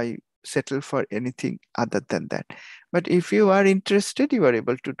 why settle for anything other than that? But if you are interested, you are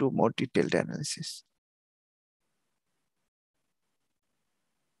able to do more detailed analysis.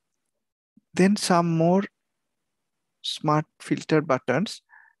 Then some more smart filter buttons.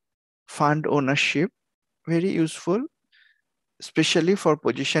 Fund ownership, very useful. especially for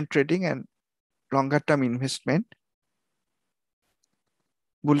position trading and longer term investment.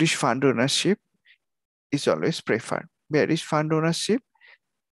 Bullish fund ownership is always preferred. Bearish fund ownership,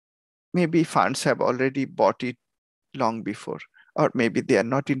 maybe funds have already bought it long before, or maybe they are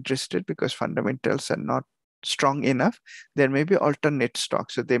not interested because fundamentals are not strong enough. There may be alternate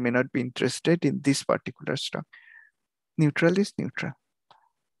stocks, so they may not be interested in this particular stock. Neutral is neutral.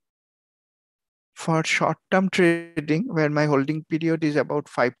 For short-term trading, where my holding period is about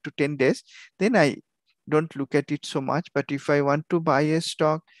 5 to 10 days, then I don't look at it so much. But if I want to buy a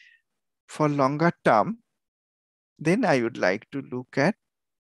stock for longer term, then I would like to look at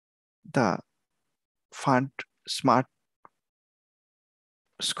the fund smart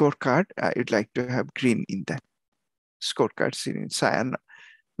scorecard. I would like to have green in that scorecard, seen in cyan,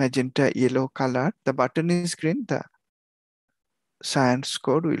 magenta, yellow color. The button is green, the cyan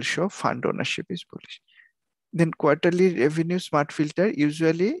score will show fund ownership is bullish. Then quarterly revenue smart filter,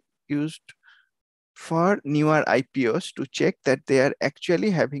 usually used for newer IPOs to check that they are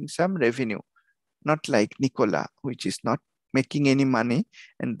actually having some revenue, not like Nikola, which is not making any money,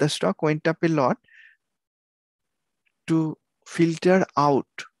 and the stock went up a lot. To filter out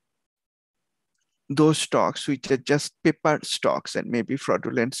those stocks which are just paper stocks and maybe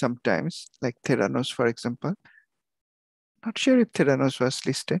fraudulent sometimes, like Theranos, for example. Not sure if Theranos was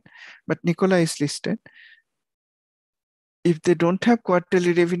listed, but Nikola is listed. If they don't have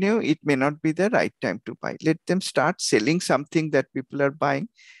quarterly revenue, it may not be the right time to buy. Let them start selling something that people are buying.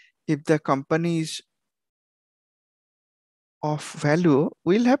 If the company is of value,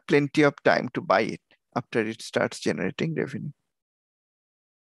 we'll have plenty of time to buy it after it starts generating revenue.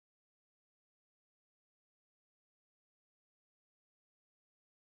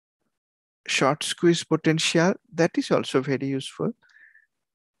 Short squeeze potential, that is also very useful.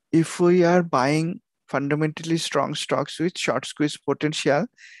 If we are buying fundamentally strong stocks with short squeeze potential,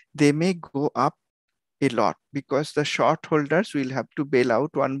 they may go up a lot because the short holders will have to bail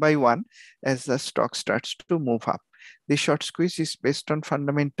out one by one as the stock starts to move up. The short squeeze is based on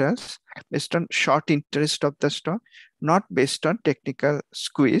fundamentals, based on short interest of the stock, not based on technical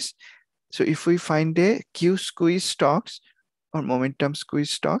squeeze. So if we find a Q squeeze stocks or momentum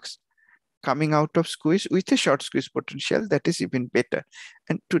squeeze stocks coming out of squeeze with a short squeeze potential, that is even better.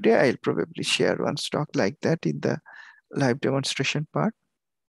 And today I'll probably share one stock like that in the live demonstration part.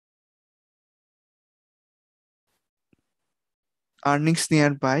 Earnings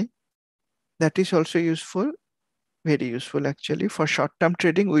nearby, that is also useful, very useful actually. For short-term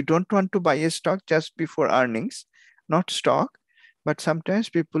trading, we don't want to buy a stock just before earnings, not stock, but sometimes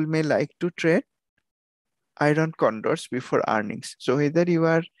people may like to trade iron condors before earnings. So whether you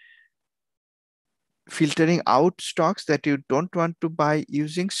are filtering out stocks that you don't want to buy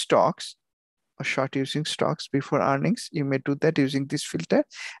using stocks or short using stocks before earnings, you may do that using this filter.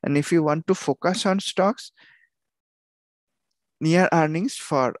 And if you want to focus on stocks near earnings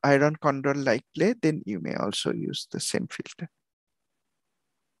for iron condor like play, then you may also use the same filter.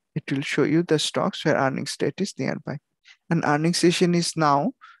 It will show you the stocks where earnings date is nearby. And earnings session is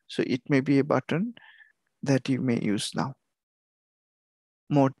now, so it may be a button that you may use now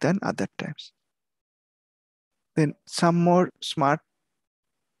more than other times. Then some more smart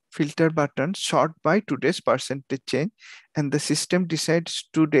filter buttons, sort by today's percentage change, and the system decides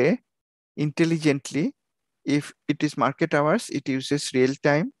today intelligently. If it is market hours, it uses real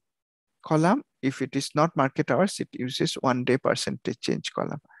time column. If it is not market hours, it uses 1 day percentage change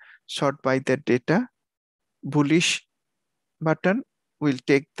column. Sort by the data. Bullish button will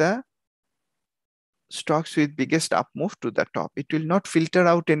take the stocks with biggest up move to the top. It will not filter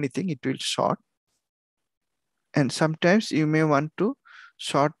out anything, it will sort. And sometimes you may want to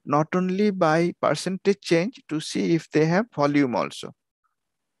sort not only by percentage change to see if they have volume also.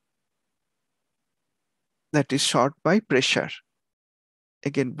 That is sort by pressure.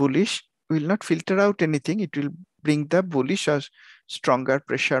 Again, bullish will not filter out anything. It will bring the bullish or stronger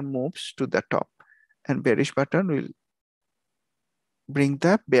pressure moves to the top. And bearish button will bring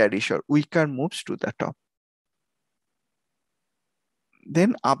the bearish or weaker moves to the top.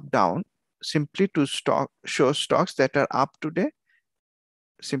 Then up down, simply to show stocks that are up today,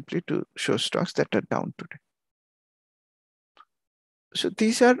 simply to show stocks that are down today. So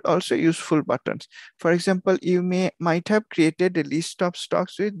these are also useful buttons. For example, you might have created a list of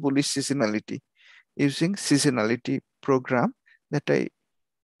stocks with bullish seasonality using seasonality program that I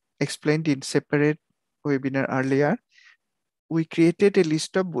explained in separate webinar earlier. We created a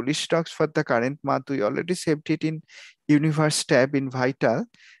list of bullish stocks for the current month. We already saved it in Universe tab in Vital.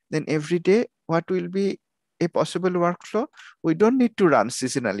 Then every day, what will be a possible workflow? We don't need to run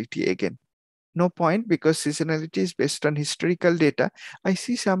seasonality again. No point, because seasonality is based on historical data. I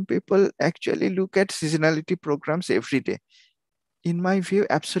see some people actually look at seasonality programs every day. In my view,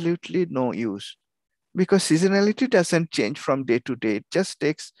 absolutely no use, because seasonality doesn't change from day to day. It just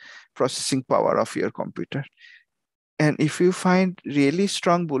takes processing power of your computer. And if you find really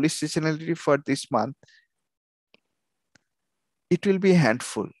strong bullish seasonality for this month, it will be a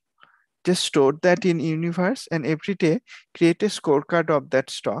handful. Just store that in Universe and every day create a scorecard of that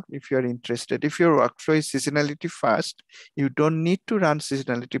stock if you're interested. If your workflow is seasonality fast, you don't need to run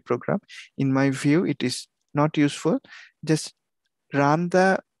seasonality program. In my view, it is not useful. Just run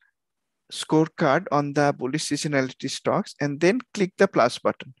the scorecard on the bullish seasonality stocks and then click the plus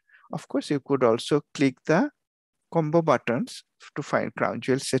button. Of course, you could also click the combo buttons to find crown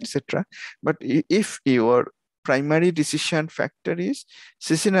jewels, etc. But if your primary decision factor is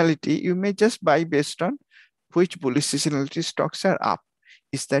seasonality, you may just buy based on which bullish seasonality stocks are up.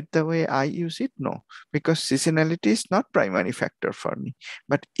 Is that the way I use it? No, because seasonality is not primary factor for me.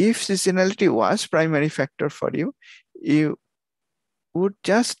 But if seasonality was primary factor for you, you would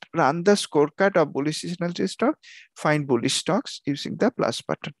just run the scorecard of bullish seasonality stock, find bullish stocks using the plus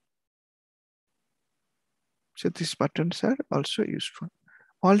button. So these buttons are also useful.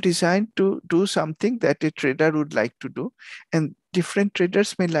 All designed to do something that a trader would like to do, and different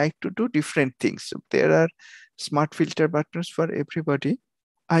traders may like to do different things. So there are smart filter buttons for everybody.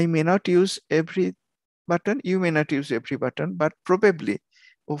 I may not use every button, you may not use every button, but probably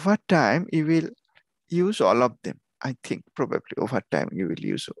over time you will use all of them. I think probably over time you will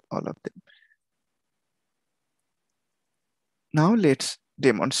use all of them. Now let's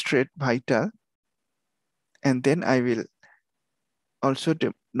demonstrate Vital, and then I will also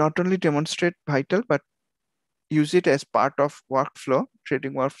not only demonstrate Vital, but use it as part of workflow,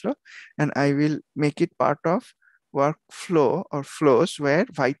 trading workflow, and I will make it part of workflow or flows where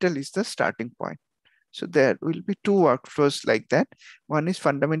Vital is the starting point. So there will be two workflows like that. One is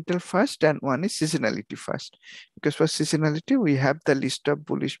fundamental first and one is seasonality first. Because for seasonality, we have the list of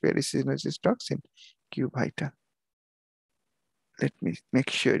bullish, bearish seasonality stocks in QVital. Let me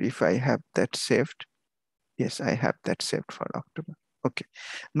make sure if I have that saved. Yes, I have that saved for October. Okay.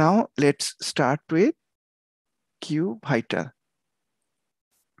 Now let's start with QVital.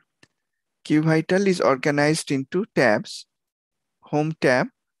 QVital is organized into tabs. Home tab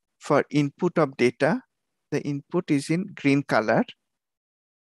for input of data. The input is in green color.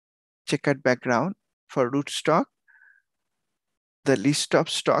 Checkered background for rootstock. The list of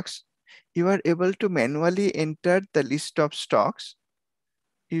stocks. You are able to manually enter the list of stocks.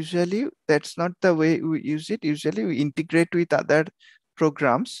 Usually, that's not the way we use it. Usually, we integrate with other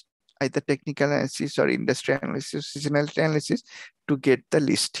programs, either technical analysis or industry analysis, seasonality analysis, to get the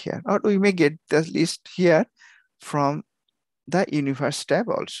list here. Or we may get the list here from the Universe tab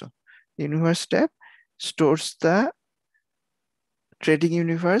also. The Universe tab stores the trading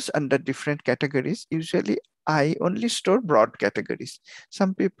universe under different categories. Usually, I only store broad categories.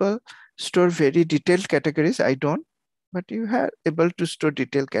 Some people store very detailed categories. I don't, but you are able to store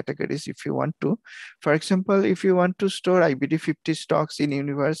detailed categories if you want to. For example, if you want to store IBD 50 stocks in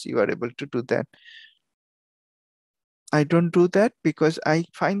universe, you are able to do that. I don't do that because I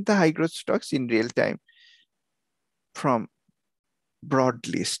find the high growth stocks in real time from broad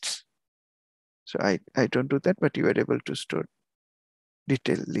lists. So I don't do that, but you are able to store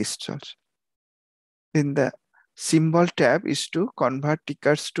detailed lists also. Then the symbol tab is to convert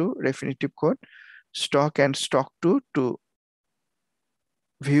tickers to Refinitiv code, stock and stock to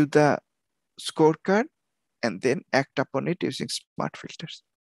view the scorecard and then act upon it using smart filters.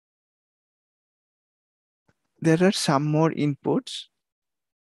 There are some more inputs.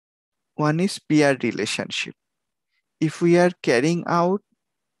 One is peer relationship. If we are carrying out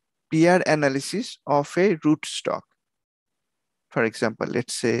peer analysis of a root stock, for example,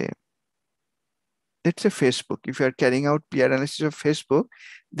 let's say Facebook. If you are carrying out peer analysis of Facebook,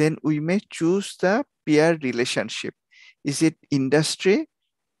 then we may choose the peer relationship. Is it industry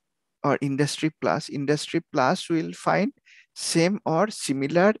or industry plus? Industry plus will find same or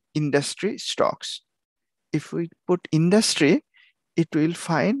similar industry stocks. If we put industry, it will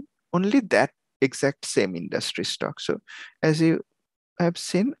find only that exact same industry stock. So as you have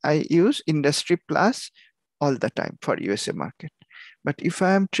seen, I use industry plus all the time for USA market. But if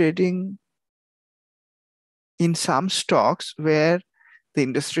I am trading in some stocks where the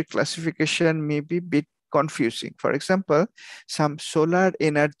industry classification may be a bit confusing. For example, some solar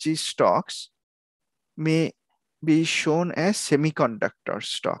energy stocks may be shown as semiconductor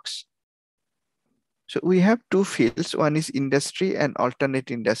stocks. So we have two fields. One is industry and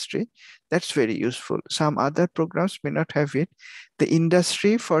alternate industry. That's very useful. Some other programs may not have it. The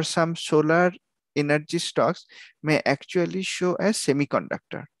industry for some solar energy stocks may actually show as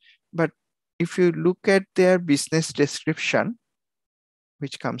semiconductor. But if you look at their business description,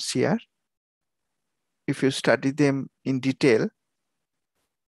 which comes here, if you study them in detail,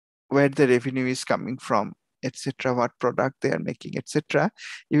 where the revenue is coming from, etc., what product they are making, etc.,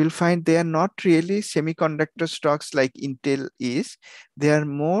 you will find they are not really semiconductor stocks like Intel is. They are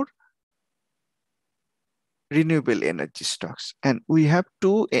more renewable energy stocks. And we have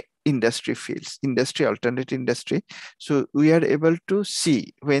two industry fields, industry, alternate industry. So we are able to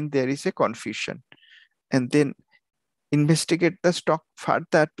see when there is a confusion and then investigate the stock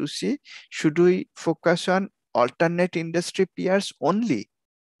further to see, should we focus on alternate industry peers only?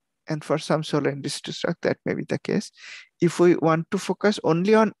 And for some solar industry stock, that may be the case. If we want to focus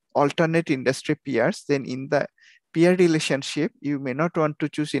only on alternate industry peers, then in the peer relationship, you may not want to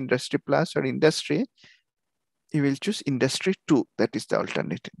choose industry plus or industry. You will choose industry 2, that is the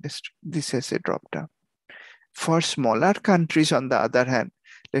alternate industry. This has a drop down. For smaller countries, on the other hand,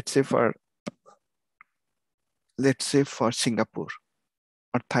 let's say for Singapore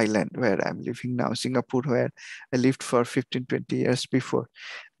or Thailand, where I'm living now, Singapore, where I lived for 15, 20 years before.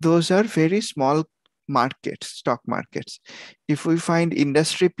 Those are very small markets, stock markets. If we find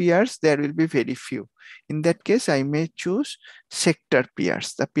industry peers, there will be very few. In that case, I may choose sector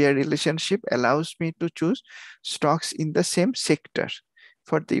peers. The peer relationship allows me to choose stocks in the same sector.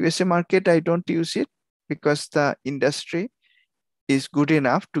 For the USA market, I don't use it because the industry is good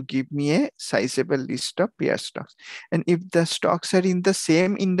enough to give me a sizable list of peer stocks. And if the stocks are in the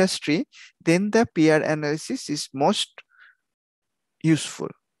same industry, then the peer analysis is most useful.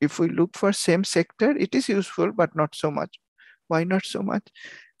 If we look for same sector, it is useful, but not so much. Why not so much?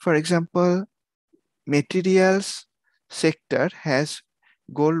 For example, materials sector has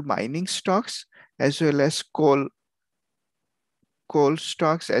gold mining stocks as well as coal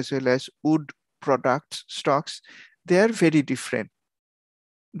stocks as well as wood products stocks. They are very different.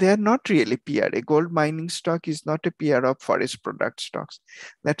 They are not really peer. A gold mining stock is not a peer of forest product stocks.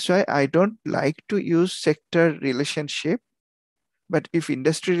 That's why I don't like to use sector relationship. But if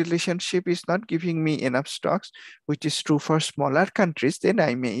industry relationship is not giving me enough stocks, which is true for smaller countries, then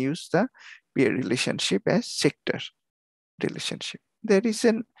I may use the peer relationship as sector relationship. There is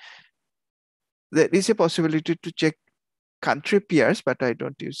a possibility to check country peers, but I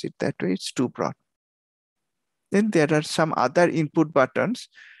don't use it that way. It's too broad. Then there are some other input buttons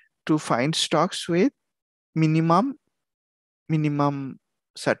to find stocks with minimum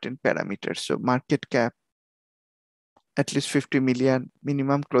certain parameters. So market cap, at least 50 million,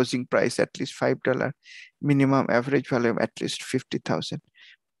 minimum closing price, at least $5, minimum average volume, at least 50,000.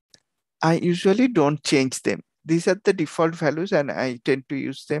 I usually don't change them. These are the default values and I tend to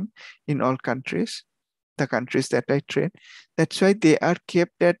use them in all countries, the countries that I trade. That's why they are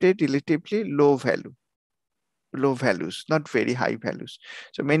kept at a relatively low values, not very high values.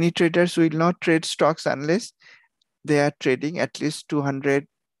 So many traders will not trade stocks unless they are trading at least 200,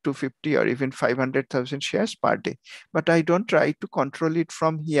 250 or even 500,000 shares per day. But I don't try to control it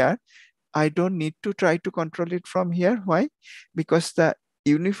from here. I don't need to try to control it from here. Why? Because the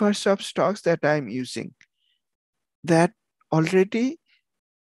universe of stocks that I'm using, that already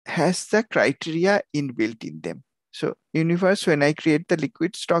has the criteria inbuilt in them. So universe, when I create the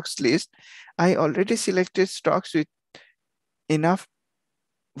liquid stocks list, I already selected stocks with enough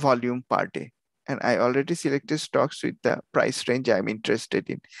volume per day. And I already selected stocks with the price range I'm interested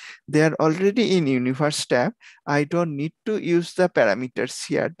in. They are already in universe tab. I don't need to use the parameters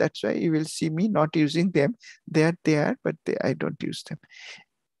here. That's why you will see me not using them. They are there, but I don't use them.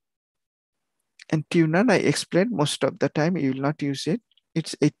 And tuner, I explained most of the time, you will not use it.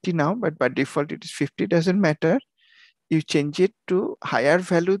 It's 80 now, but by default it is 50, doesn't matter. You change it to higher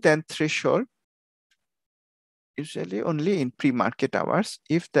value than threshold, usually only in pre-market hours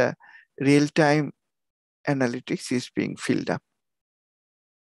if the real-time analytics is being filled up.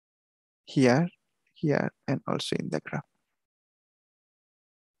 Here, and also in the graph.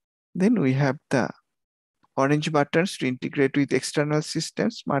 Then we have the orange buttons to integrate with external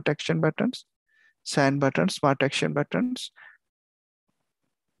systems, smart action buttons, cyan buttons, smart action buttons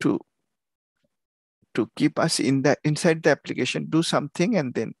to keep us inside the application, do something,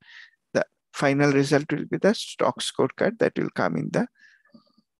 and then the final result will be the stock scorecard that will come in the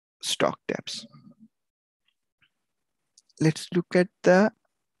stock tabs. Let's look at the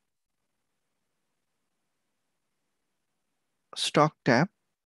stock tab,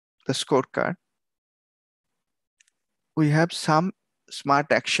 the scorecard. We have some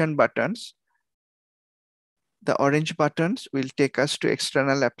smart action buttons The orange buttons will take us to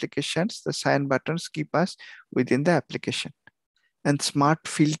external applications. The cyan buttons keep us within the application. And smart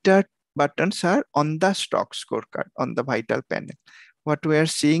filter buttons are on the stock scorecard, on the vital panel. What we are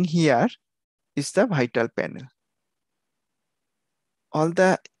seeing here is the vital panel. All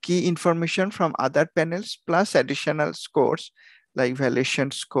the key information from other panels plus additional scores like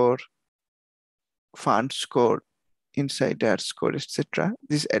valuation score, fund score, insider score, etc.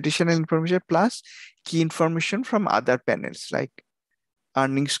 This additional information plus key information from other panels like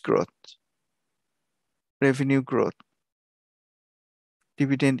earnings growth, revenue growth,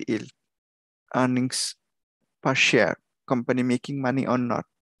 dividend yield, earnings per share, company making money or not,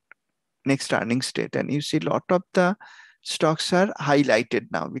 next earnings date. And you see a lot of the stocks are highlighted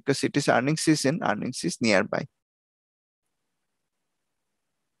now because it is earnings season, earnings is nearby.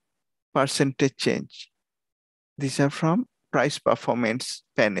 Percentage change. These are from price performance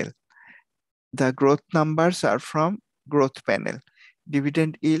panel. The growth numbers are from growth panel.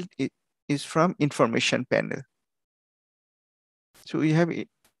 Dividend yield is from information panel. So we have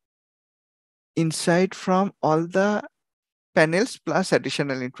insight from all the panels plus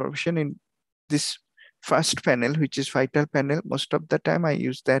additional information in this first panel, which is vital panel. Most of the time I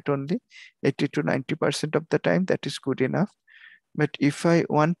use that only. 80 to 90% of the time, that is good enough. But if I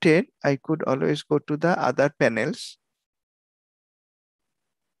wanted, I could always go to the other panels.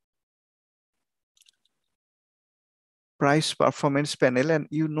 Price performance panel, and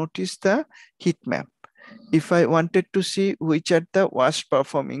you notice the heat map. If I wanted to see which are the worst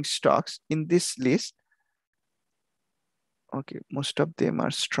performing stocks in this list, okay, most of them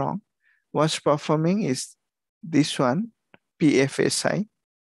are strong. Worst performing is this one, PFSI.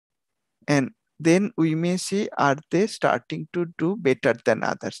 And then we may see, are they starting to do better than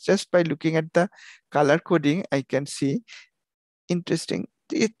others? Just by looking at the color coding, I can see, interesting.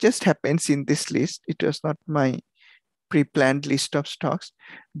 It just happens in this list. It was not my pre-planned list of stocks.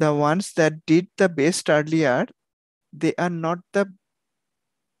 The ones that did the best earlier, they are not the,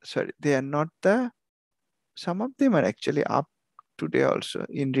 some of them are actually up today also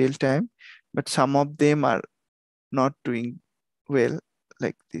in real time, but some of them are not doing well,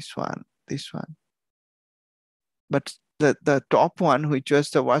 like this one. But the top one, which was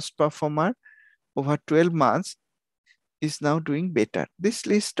the worst performer over 12 months, is now doing better. This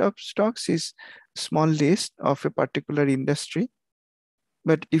list of stocks is small list of a particular industry.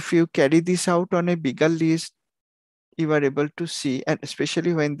 But if you carry this out on a bigger list, you are able to see, and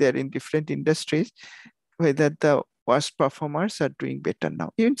especially when they're in different industries, whether the worst performers are doing better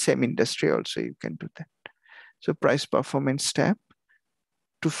now. Even same industry also, you can do that. So price performance tab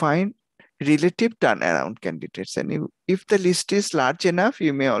to find relative turnaround candidates. And if the list is large enough,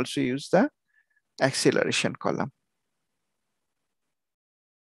 you may also use the acceleration column.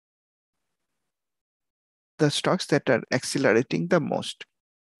 The stocks that are accelerating the most.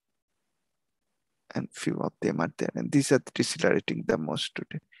 And few of them are there. And these are decelerating the most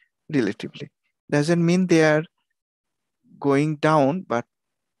today, relatively. Doesn't mean they are going down, but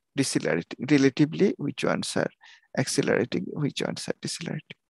decelerating. Relatively, which ones are accelerating, which ones are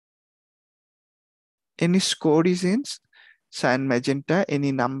decelerating. Any score is in cyan magenta,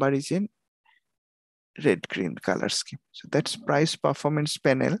 any number is in red green color scheme. So that's price performance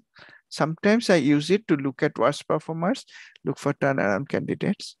panel. Sometimes I use it to look at worst performers, look for turnaround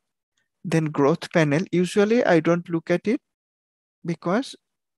candidates. Then growth panel, usually I don't look at it because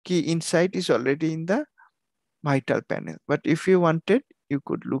key insight is already in the vital panel. But if you wanted, you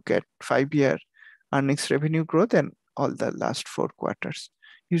could look at 5-year earnings revenue growth and all the last 4 quarters.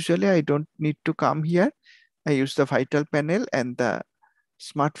 Usually I don't need to come here. I use the vital panel and the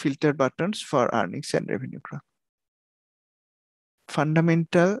smart filter buttons for earnings and revenue growth.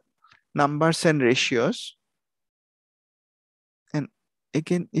 Fundamental numbers and ratios. And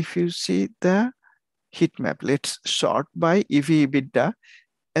again, if you see the heat map, let's sort by EV/EBITDA.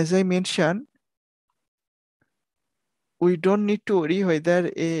 As I mentioned, we don't need to worry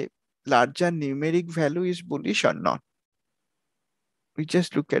whether a larger numeric value is bullish or not. We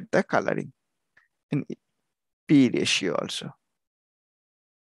just look at the coloring and P ratio also.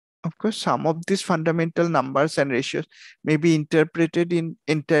 Of course, some of these fundamental numbers and ratios may be interpreted in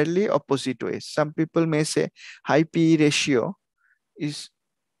entirely opposite ways. Some people may say high PE ratio is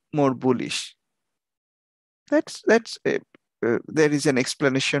more bullish. There is an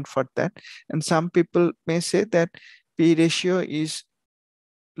explanation for that. And some people may say that P ratio is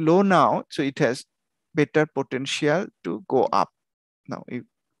low now, so it has better potential to go up. Now, you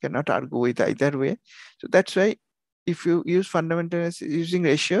cannot argue with either way. So that's why if you use fundamentals using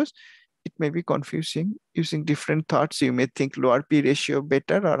ratios, it may be confusing. Using different thoughts, you may think lower P ratio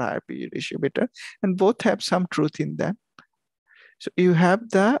better or higher P ratio better, and both have some truth in them. So you have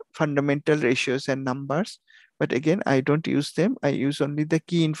the fundamental ratios and numbers, but again, I don't use them. I use only the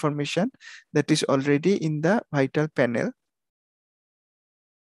key information that is already in the vital panel.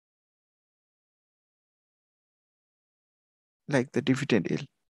 Like the dividend yield.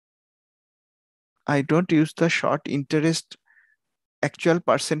 I don't use the short interest actual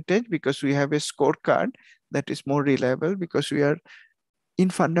percentage because we have a scorecard that is more reliable, because we are in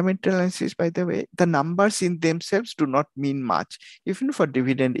fundamental analysis. By the way, the numbers in themselves do not mean much, even for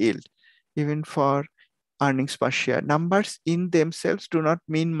dividend yield, even for earnings per share. Numbers in themselves do not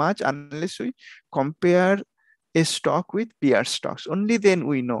mean much unless we compare a stock with peer stocks. Only then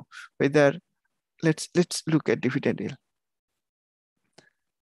we know whether, let's look at dividend yield.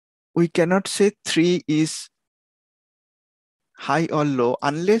 We cannot say 3 is high or low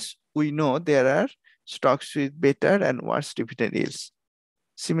unless we know there are stocks with better and worse dividend yields.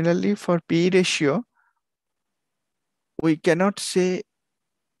 Similarly, for P/E ratio, we cannot say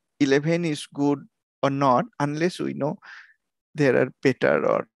 11 is good or not unless we know there are better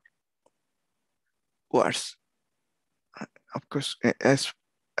or worse. Of course, as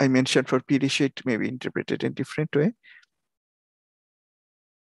I mentioned, for P ratio, it may be interpreted in different way.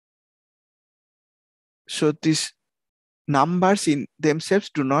 So these numbers in themselves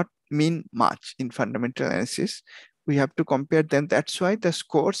do not mean much in fundamental analysis. We have to compare them. That's why the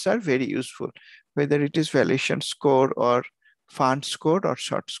scores are very useful, whether it is valuation score or fund score or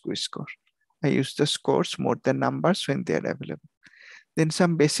short squeeze score. I use the scores more than numbers when they are available. Then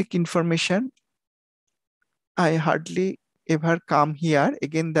some basic information. I hardly ever come here.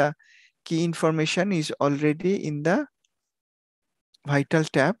 Again, the key information is already in the vital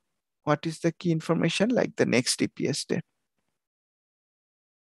tab. What is the key information? Like the next EPS date.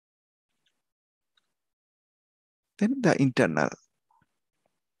 Then the internal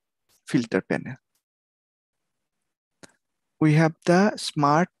filter panel. We have the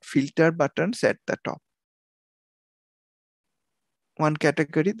smart filter buttons at the top. One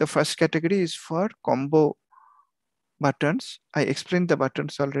category, the first category is for combo buttons. I explained the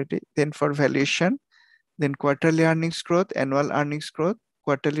buttons already. Then for valuation, then quarterly earnings growth, annual earnings growth,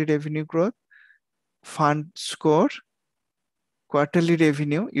 quarterly revenue growth, fund score, quarterly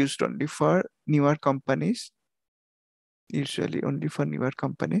revenue used only for newer companies, usually only for newer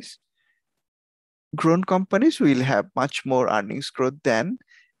companies. Grown companies will have much more earnings growth than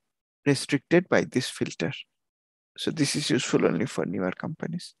restricted by this filter. So this is useful only for newer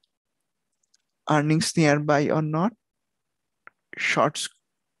companies. Earnings nearby or not, short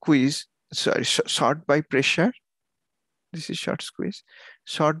squeeze, sorry, sort by pressure. This is short squeeze.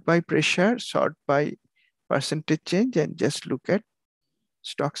 Sort by pressure, sort by percentage change, and just look at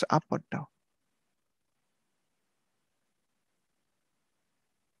stocks up or down.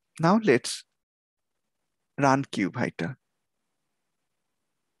 Now let's run QVital.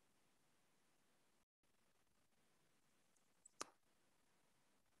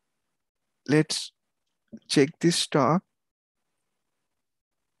 Let's check this stock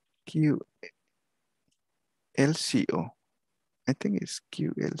QLCO. I think it's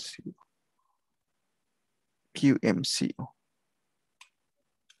QLCO. QMCO.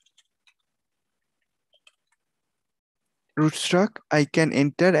 Rootstock, I can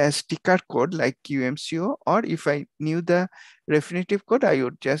enter as ticker code like QMCO, or if I knew the definitive code, I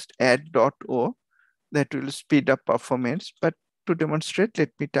would just add .o. That will speed up performance. But to demonstrate, let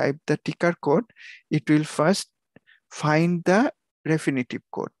me type the ticker code. It will first find the definitive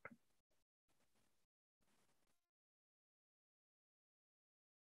code.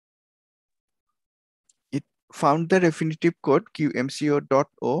 It found the definitive code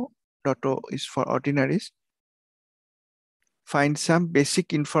QMCO.o. .o is for ordinaries. Find some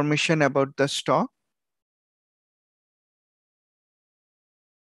basic information about the stock.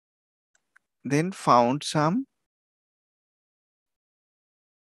 Then found some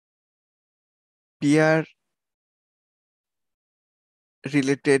peer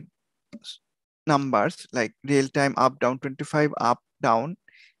related numbers like real time up down 25 up down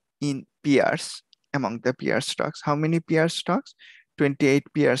in peers among the peer stocks. How many peer stocks? 28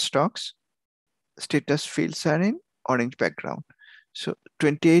 peer stocks. Status fields are in orange background. So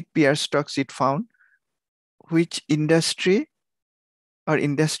 28 peer stocks it found. Which industry or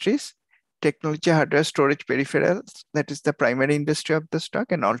industries? Technology, hardware, storage, peripherals, that is the primary industry of the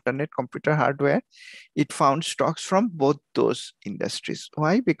stock, and alternate computer hardware. It found stocks from both those industries.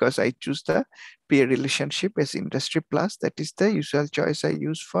 Why? Because I choose the peer relationship as industry plus. That is the usual choice I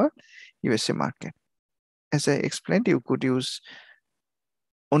use for USA market. As I explained, you could use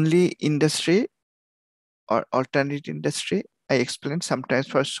only industry or alternate industry. I explained sometimes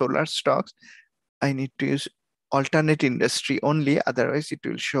for solar stocks, I need to use alternate industry only, otherwise it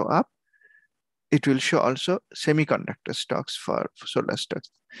will show up. It will show also semiconductor stocks for solar stocks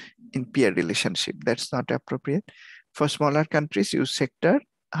in peer relationship. That's not appropriate. For smaller countries, use sector.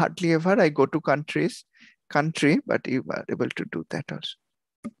 Hardly ever I go to country, but you are able to do that also.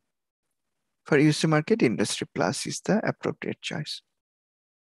 For UC market, industry plus is the appropriate choice.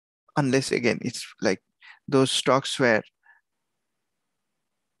 Unless again, it's like those stocks where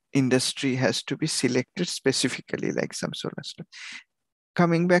industry has to be selected specifically, like some solar stock.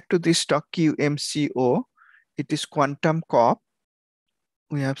 Coming back to this stock QMCO, it is Quantum Corp.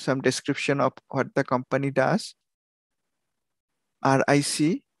 We have some description of what the company does.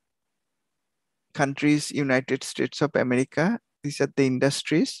 RIC, countries, United States of America. These are the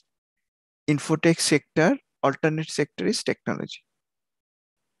industries. Infotech sector, alternate sector is technology.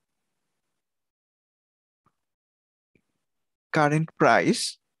 Current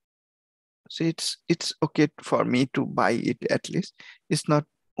price, so it's okay for me to buy it at least. It's not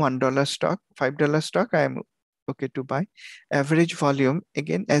 $1 stock, $5 stock, I am okay to buy. Average volume,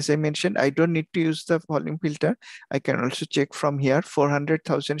 again, as I mentioned, I don't need to use the volume filter. I can also check from here,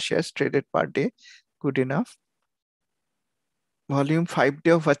 400,000 shares traded per day, good enough. Volume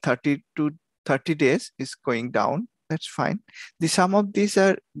 5-day over 30 to 30 days is going down, that's fine. Some of these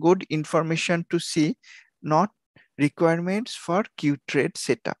are good information to see, not requirements for Qtrade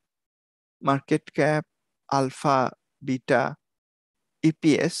setup. Market cap, alpha, beta,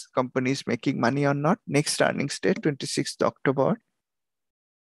 EPS, companies making money or not. Next earnings day, 26th October.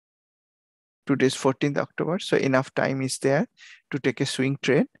 Today's 14th October. So enough time is there to take a swing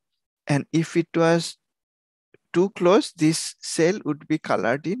trade. And if it was too close, this cell would be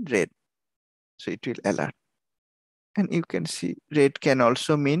colored in red. So it will alert. And you can see red can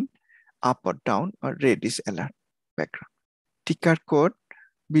also mean up or down, or red is alert background. Ticker code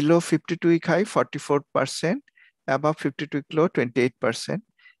below 52-week high, 44%, above 52-week low, 28%.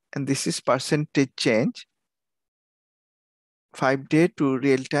 And this is percentage change. 5-day to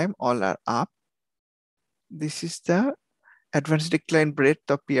real time, all are up. This is the advanced decline breadth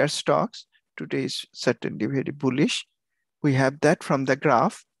of peer stocks. Today is certainly very bullish. We have that from the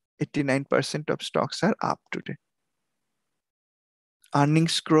graph. 89% of stocks are up today.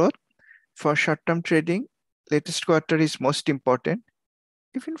 Earnings growth for short-term trading, latest quarter is most important.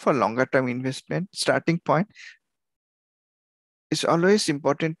 Even for longer term investment, starting point, it's always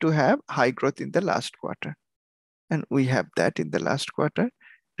important to have high growth in the last quarter. And we have that in the last quarter.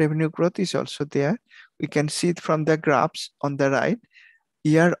 Revenue growth is also there. We can see it from the graphs on the right.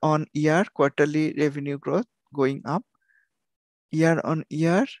 Year on year, quarterly revenue growth going up. Year on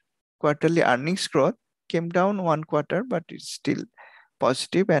year, quarterly earnings growth came down one quarter, but it's still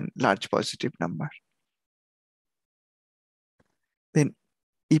positive and large positive number. Then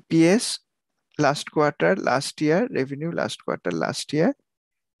EPS last quarter, last year, revenue last quarter, last year.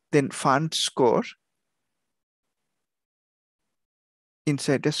 Then fund score,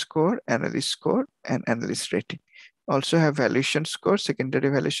 insider score, analyst score, and analyst rating. Also have valuation score, secondary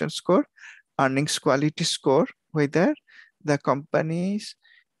valuation score, earnings quality score, whether the company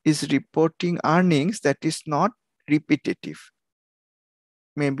is reporting earnings that is not repetitive.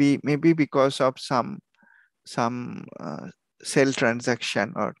 Maybe because of some sell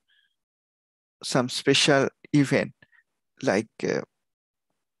transaction or some special event like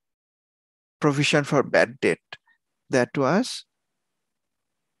provision for bad debt that was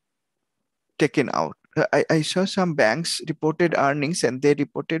taken out. I saw some banks reported earnings and they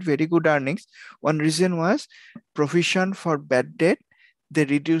reported very good earnings. One reason was provision for bad debt. They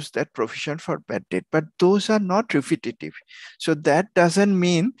reduced that provision for bad debt, but those are not repetitive. So that doesn't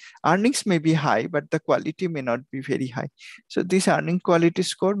mean earnings may be high, but the quality may not be very high. So this earning quality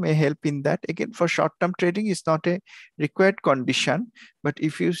score may help in that. Again, for short-term trading, it's not a required condition, but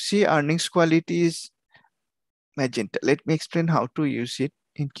if you see earnings quality is magenta, let me explain how to use it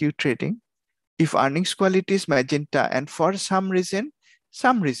in Q trading. If earnings quality is magenta and for some reason,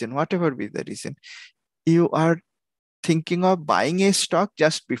 whatever be the reason, you are thinking of buying a stock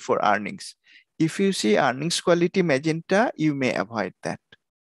just before earnings. If you see earnings quality magenta, you may avoid that.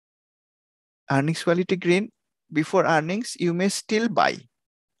 Earnings quality green before earnings, you may still buy.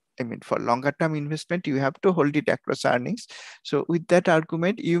 I mean, for longer term investment, you have to hold it across earnings. So with that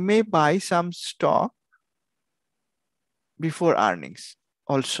argument, you may buy some stock before earnings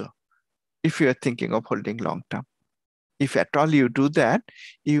also, if you are thinking of holding long term. If at all you do that,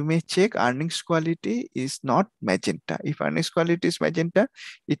 you may check earnings quality is not magenta. If earnings quality is magenta,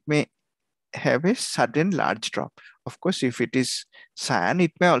 it may have a sudden large drop. Of course, if it is cyan,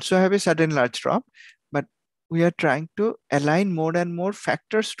 it may also have a sudden large drop, but we are trying to align more and more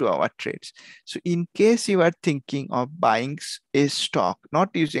factors to our trades. So in case you are thinking of buying a stock, not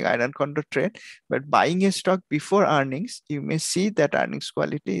using iron condor trade, but buying a stock before earnings, you may see that earnings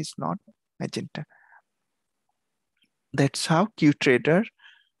quality is not magenta. That's how QTrader,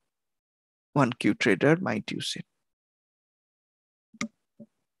 one QTrader might use it.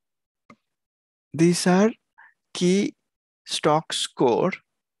 These are key stock score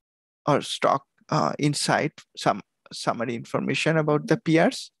or stock insight, some summary information about the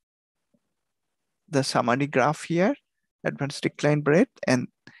peers, the summary graph here, advanced decline breadth, and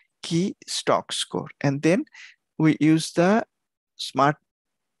key stock score. And then we use the smart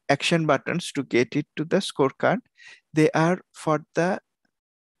action buttons to get it to the scorecard. They are for the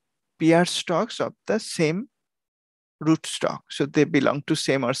peer stocks of the same root stock. So they belong to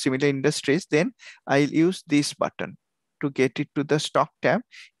same or similar industries. Then I'll use this button to get it to the stock tab.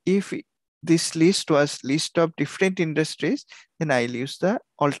 If this list was list of different industries, then I'll use the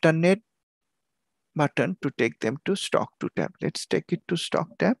alternate button to take them to stock 2 tab. Let's take it to stock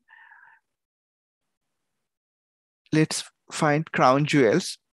tab. Let's find Crown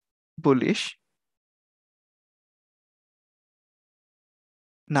Jewels bullish.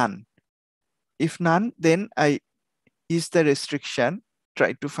 None. If none, then I ease the restriction,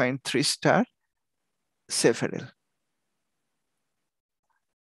 try to find 3-star Several.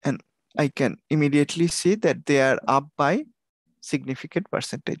 And I can immediately see that they are up by significant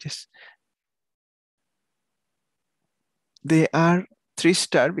percentages. They are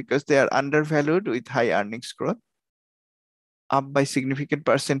 3-star because they are undervalued with high earnings growth, up by significant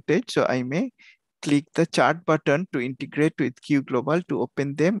percentage. So I may click the chart button to integrate with Q Global to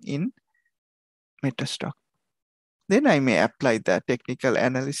open them in MetaStock. Then I may apply the technical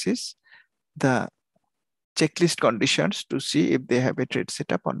analysis, the checklist conditions to see if they have a trade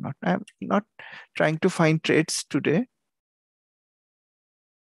setup or not. I'm not trying to find trades today.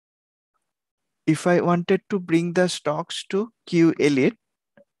 If I wanted to bring the stocks to Q Elite,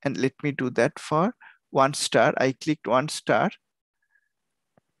 and let me do that for 1-star, I clicked 1-star,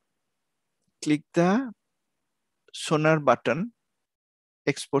 click the sonar button,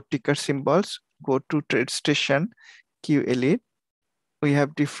 export ticker symbols, go to TradeStation, Q Elite. We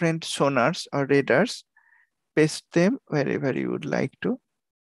have different sonars or radars. Paste them wherever you would like to.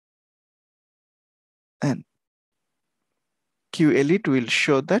 And Q Elite will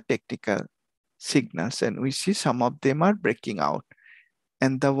show the technical signals, and we see some of them are breaking out.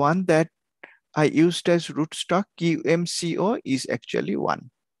 And the one that I used as rootstock QMCO is actually one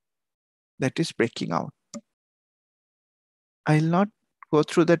that is breaking out. I'll not go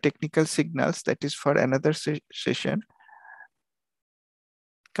through the technical signals, that is for another session.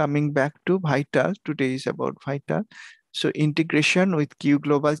 Coming back to Vital, today is about Vital. So integration with Q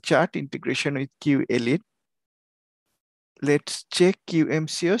Global Chart, integration with Q Elite. Let's check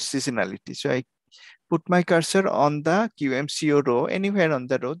QMCO seasonality. So I put my cursor on the QMCO row, anywhere on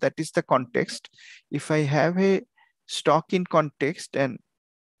the row, that is the context. If I have a stock in context and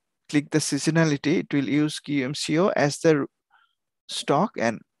click the seasonality, it will use QMCO as the stock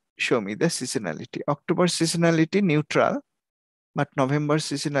and show me the seasonality. October seasonality neutral, but November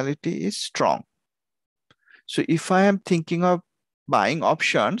seasonality is strong. So if I am thinking of buying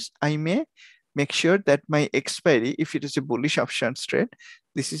options, I may make sure that my expiry, if it is a bullish options trade,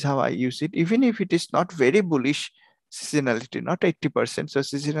 this is how I use it. Even if it is not very bullish seasonality, not 80%. So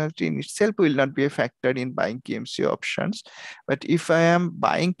seasonality in itself will not be a factor in buying QMCO options. But if I am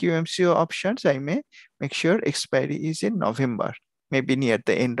buying QMCO options, I may make sure expiry is in November, maybe near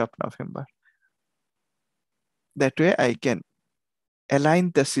the end of November. That way I can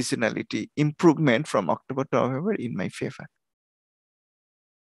align the seasonality improvement from October to November in my favor.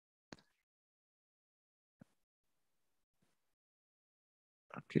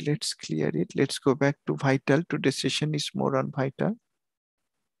 Okay, let's clear it. Let's go back to Vital. Today's session is more on Vital.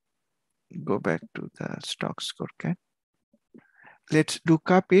 Go back to the stock scorecard. Let's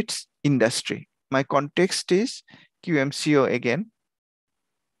look up its industry. My context is QMCO again.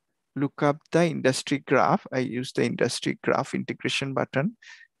 Look up the industry graph. I use the industry graph integration button.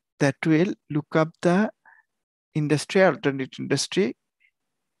 That will look up the industry, alternate industry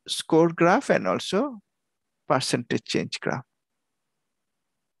score graph and also percentage change graph.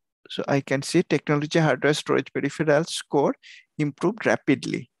 So I can see technology, hardware, storage, peripheral score improved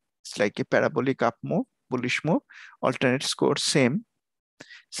rapidly. It's like a parabolic up move, bullish move, alternate score same.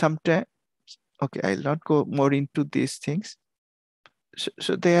 Sometimes, okay, I'll not go more into these things.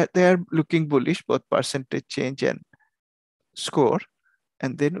 So they are looking bullish, both percentage change and score.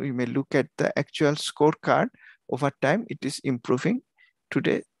 And then we may look at the actual scorecard. Over time, it is improving.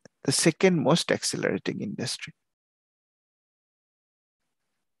 Today, the second most accelerating industry.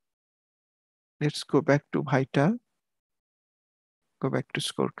 Let's go back to Vital. Go back to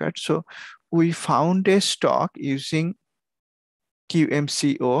scorecard. So we found a stock using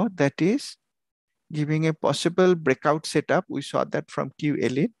QMCO that is giving a possible breakout setup. We saw that from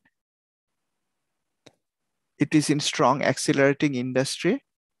QElite. It is in strong accelerating industry.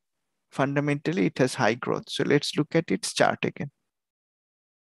 Fundamentally, it has high growth. So let's look at its chart again.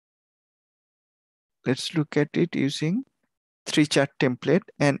 Let's look at it using 3-chart template,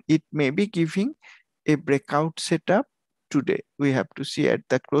 and it may be giving a breakout setup today. We have to see at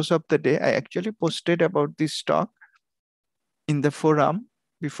the close of the day. I actually posted about this stock in the forum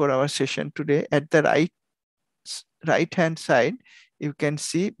before our session today. At the right hand side, you can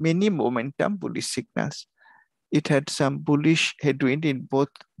see many momentum bullish signals. It had some bullish headwind in both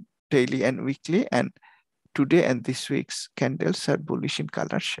daily and weekly, and today and this week's candles are bullish in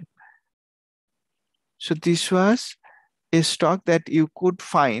color shape. So this was a stock that you could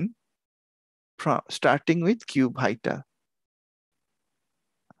find from starting with QVital,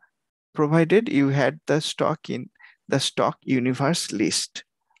 provided you had the stock in the stock universe list.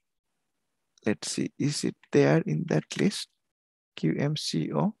 Let's see, is it there in that list?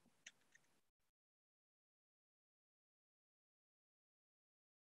 QMCO.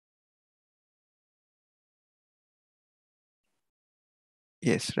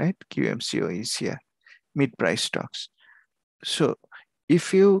 Yes, right? QMCO is here, mid-price stocks. So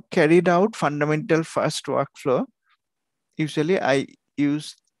if you carried out fundamental first workflow, usually I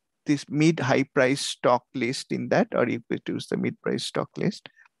use this mid-high price stock list in that, or you could use the mid-price stock list.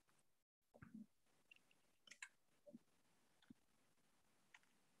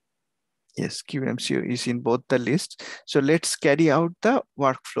 Yes, QMCO is in both the lists. So let's carry out the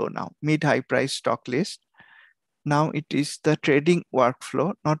workflow now. Mid-high price stock list. Now it is the trading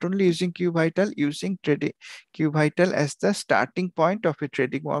workflow, not only using QVital, using trading QVital as the starting point of a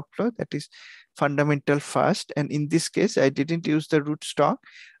trading workflow, that is fundamental first. And in this case, I didn't use the root stock.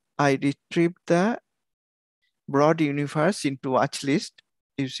 I retrieved the broad universe into watch list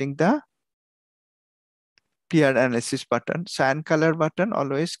using the PR analysis button. Cyan color button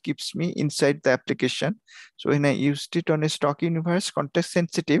always keeps me inside the application. So when I used it on a stock universe context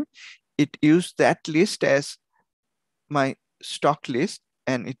sensitive, it used that list as my stock list,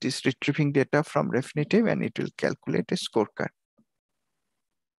 and it is retrieving data from Refinitiv, and it will calculate a scorecard.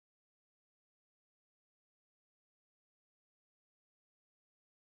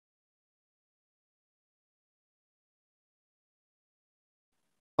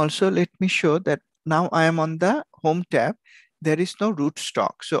 Also, let me show that now I am on the home tab. There is no root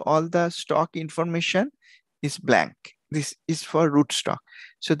stock. So all the stock information is blank. This is for root stock.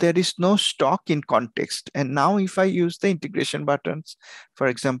 So there is no stock in context. And now if I use the integration buttons, for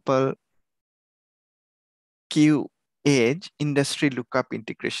example, Q Edge industry lookup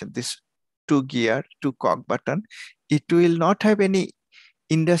integration, this 2-gear, 2-cog button, it will not have any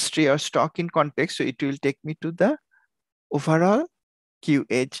industry or stock in context. So it will take me to the overall Q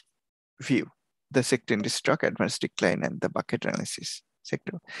Edge view, the secondary stock, advanced decline, and the bucket analysis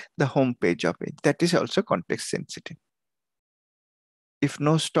sector, the home page of it. That is also context sensitive. If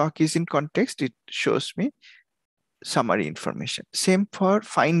no stock is in context, it shows me summary information. Same for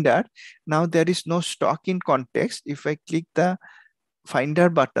Finder. Now there is no stock in context. If I click the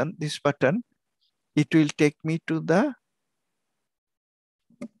Finder button, this button, it will take me to the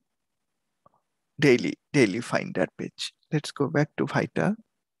daily Finder page. Let's go back to Vital.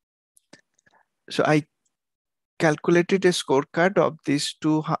 So I calculated a scorecard of these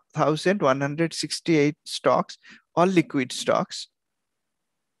 2,168 stocks, all liquid stocks,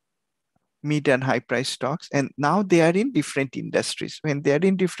 mid and high price stocks. And now they are in different industries. When they are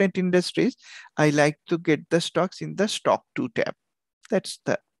in different industries, I like to get the stocks in the stock 2 tab. That's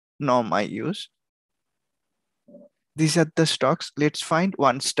the norm I use. These are the stocks. Let's find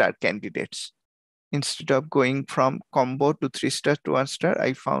 1-star candidates. Instead of going from combo to 3-star to 1-star,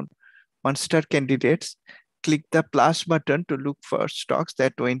 I found 1-star candidates. Click the plus button to look for stocks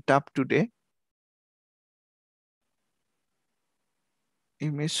that went up today.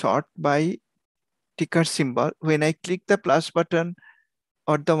 You may sort by ticker symbol. When I click the plus button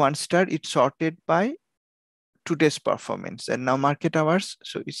or the 1-star, it's sorted by today's performance and now market hours.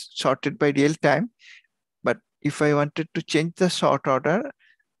 So it's sorted by real time. But if I wanted to change the sort order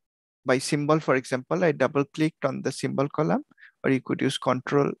by symbol, for example, I double clicked on the symbol column, or you could use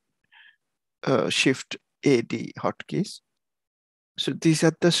Control Shift AD hotkeys. So these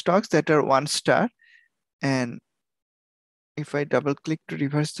are the stocks that are 1-star, and if I double click to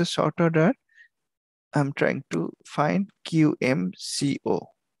reverse the sort order, I'm trying to find QMCO.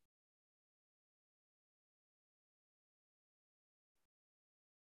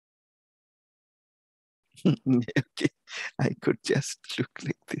 Okay, I could just look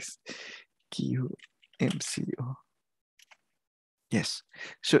like this. QMCO. Yes.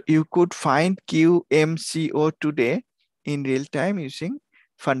 So you could find QMCO today in real time using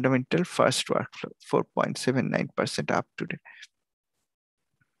fundamental first workflow, 4.79% up today.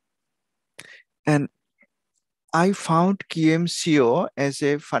 And I found QMCO as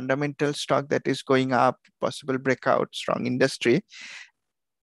a fundamental stock that is going up, possible breakout, strong industry,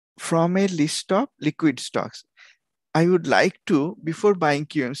 from a list of liquid stocks. I would like to, before buying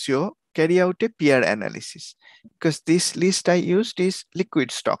QMCO, carry out a peer analysis, because this list I used is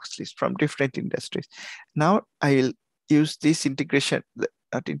liquid stocks list from different industries. Now I will use this integration,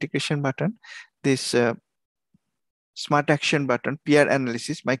 not integration button, this smart action button, peer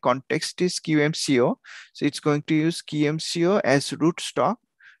analysis. My context is QMCO. So it's going to use QMCO as root stock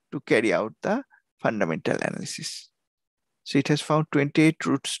to carry out the fundamental analysis. So it has found 28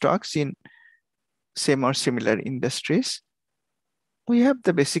 root stocks in same or similar industries. We have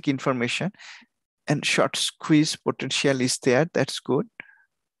the basic information, and short squeeze potential is there. That's good.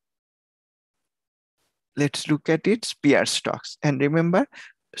 Let's look at its peer stocks. And remember,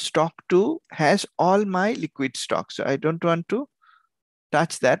 stock 2 has all my liquid stocks. So I don't want to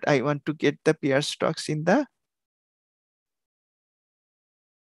touch that. I want to get the peer stocks in the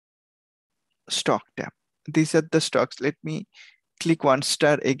stock tab. These are the stocks. Let me click one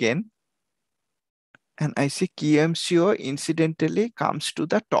star again. And I see QMCO incidentally comes to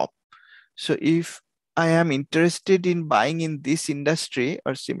the top. So if I am interested in buying in this industry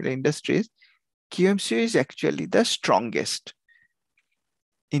or similar industries, QMCO is actually the strongest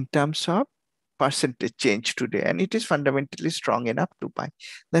in terms of percentage change today, and it is fundamentally strong enough to buy.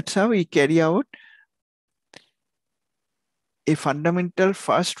 That's how we carry out a fundamental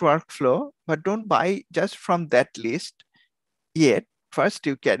first workflow, but don't buy just from that list yet. First,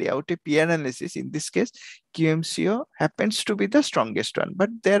 you carry out a peer analysis. In this case, QMCO happens to be the strongest one, but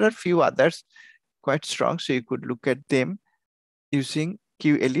there are few others quite strong. So you could look at them using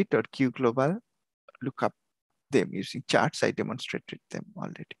Q Elite or Q Global. Look up them using charts. I demonstrated them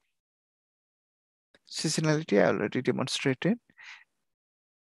already. Seasonality I already demonstrated.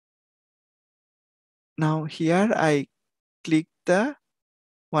 Now here I click the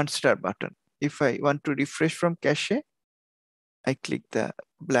one star button. If I want to refresh from cache, I click the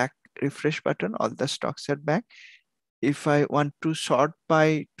black refresh button. All the stocks are back. If I want to sort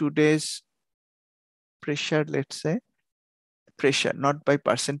by today's pressure, let's say, pressure, not by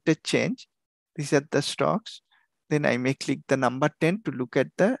percentage change, these are the stocks. Then I may click the number 10 to look at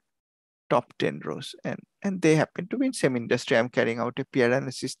the top 10 rows. And they happen to be in same industry. I'm carrying out a peer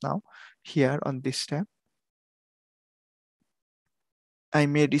analysis now here on this tab. I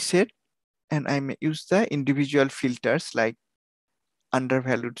may reset and I may use the individual filters like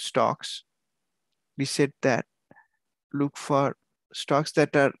undervalued stocks. Reset that. Look for stocks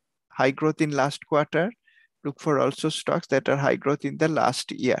that are high growth in last quarter. Look for also stocks that are high growth in the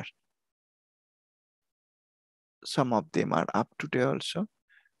last year. Some of them are up today also.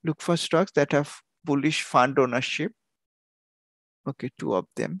 Look for stocks that have bullish fund ownership. Okay, 2 of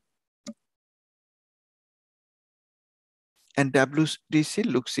them. And WDC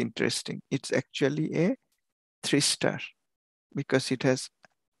looks interesting. It's actually a 3-star because it has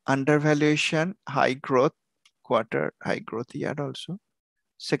undervaluation, high growth quarter, high growth year also.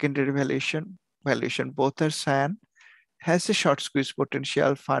 Secondary valuation, both are cyan, has a short squeeze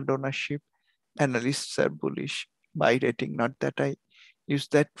potential, fund ownership, analysts are bullish, buy rating, not that I use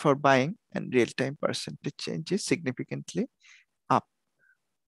that for buying, and real-time percentage changes significantly up.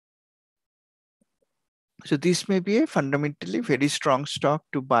 So this may be a fundamentally very strong stock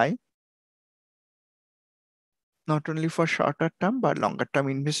to buy, not only for shorter term, but longer term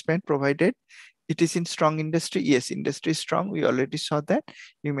investment, provided it is in strong industry. Yes, industry is strong. We already saw that.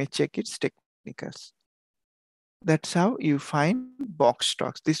 You may check its technicals. That's how you find box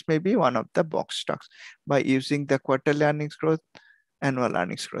stocks. This may be one of the box stocks by using the quarterly earnings growth, annual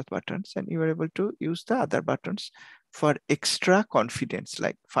earnings growth buttons, and you are able to use the other buttons for extra confidence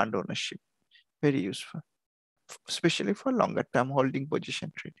like fund ownership. Very useful, especially for longer term holding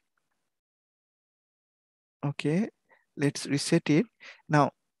position trading. Okay, let's reset it. Now,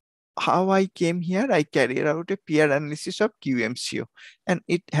 how I came here, I carried out a peer analysis of QMCO, and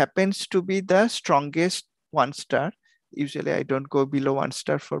it happens to be the strongest 1-star. Usually I don't go below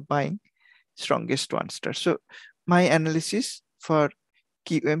 1-star for buying, strongest 1-star. So my analysis for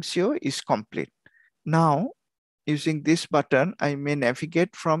QMCO is complete. Now Using this button, I may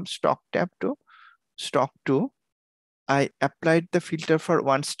navigate from stock tab to stock 2. I applied the filter for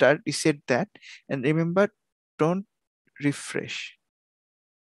 1 star, reset that, and remember, don't refresh.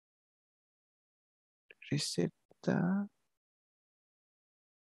 Reset the...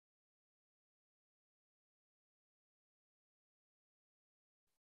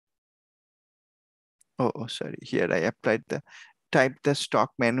 Oh, sorry. Here I applied the, typed the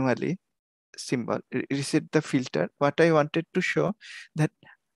stock manually, symbol, reset the filter. What I wanted to show that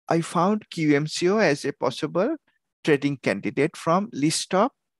I found QMCO as a possible trading candidate from list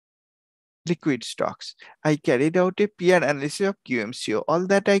of liquid stocks. I carried out a peer analysis of QMCO. All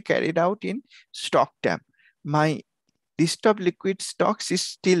that I carried out in stock tab. My list of liquid stocks is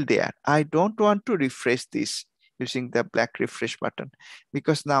still there. I don't want to refresh this using the black refresh button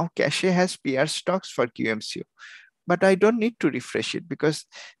because now Cache has peer stocks for QMCO. But I don't need to refresh it because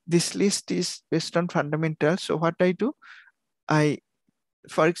this list is based on fundamentals. So what I do,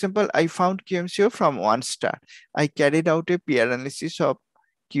 for example, I found QMCO from 1 star. I carried out a peer analysis of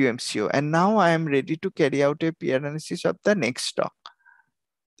QMCO, and now I am ready to carry out a peer analysis of the next stock.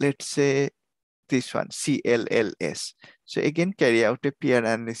 Let's say this one, CLLS. So again, carry out a peer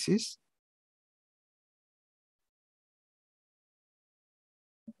analysis.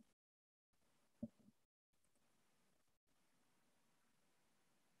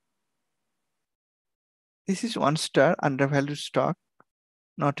 This is 1 star, undervalued stock,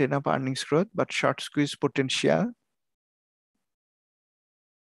 not enough earnings growth, but short squeeze potential.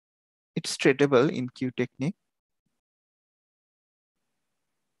 It's tradable in Q technique.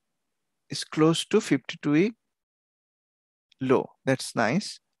 It's close to 52-week low. That's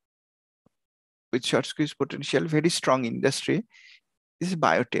nice. With short squeeze potential, very strong industry. This is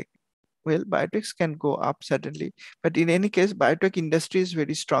biotech. Well, biotechs can go up suddenly, but in any case, biotech industry is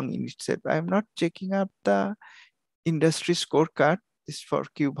very strong in itself. I'm not checking out the industry scorecard. This is for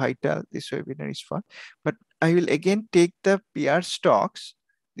Q Vital. This webinar is for, but I will again take the PR stocks,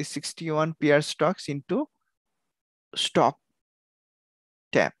 the 61 PR stocks into stock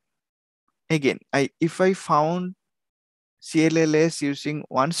tab. Again, if I found CLLS using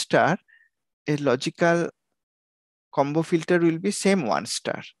 1 star, a logical combo filter will be same 1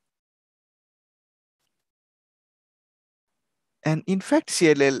 star. And in fact,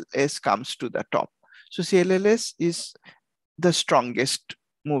 CLLS comes to the top. So CLLS is the strongest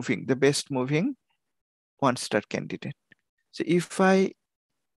moving, the best moving 1 star candidate. So if I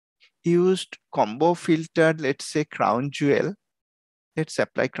used combo filter, let's say Crown Jewel, let's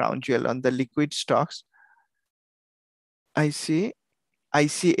apply Crown Jewel on the liquid stocks. I see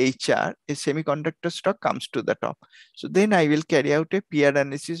ICHR, a semiconductor stock, comes to the top. So then I will carry out a peer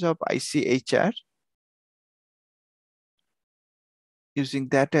analysis of ICHR using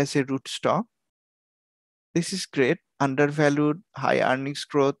that as a root stock. This is great, undervalued, high earnings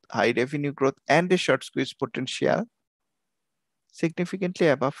growth, high revenue growth, and a short squeeze potential. Significantly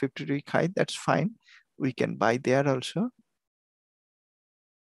above 52-week high, that's fine. We can buy there also.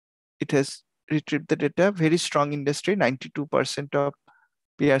 It has retrieved the data, very strong industry, 92% of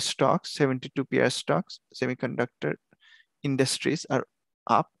peer stocks, 72 peer stocks, semiconductor industries are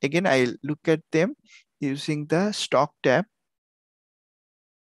up. Again, I'll look at them using the stock tab.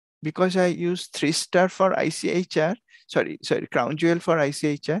 Because I use 3 star for ICHR, sorry, Crown Jewel for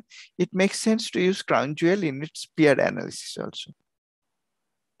ICHR, it makes sense to use Crown Jewel in its peer analysis also.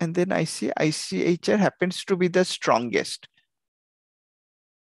 And then I see ICHR happens to be the strongest.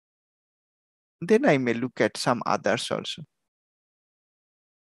 Then I may look at some others also.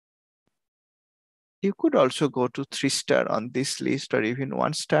 You could also go to 3 star on this list or even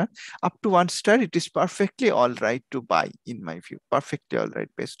 1 star. Up to 1 star, it is perfectly all right to buy, in my view. Perfectly all right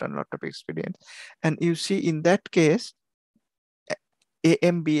based on a lot of experience. And you see in that case,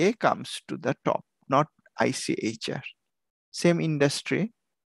 AMBA comes to the top, not ICHR. Same industry.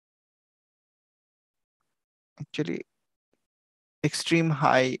 Actually, extreme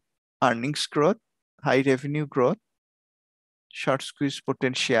high earnings growth, high revenue growth, short squeeze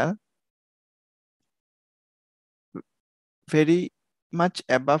potential, very much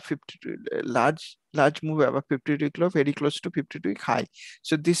above 52, large move above 52-week low, very close to 52-week high.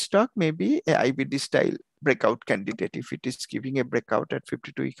 So this stock may be a IBD style breakout candidate if it is giving a breakout at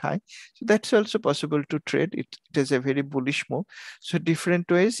 52-week high. So that's also possible to trade. It is a very bullish move. So different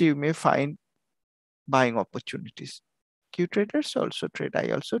ways you may find buying opportunities. Q traders also trade. I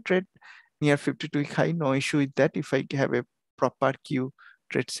also trade near 52-week high, no issue with that if I have a proper Q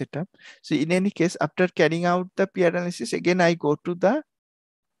trade setup. So in any case, after carrying out the peer analysis, again, I go to the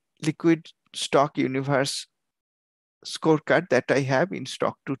liquid stock universe scorecard that I have in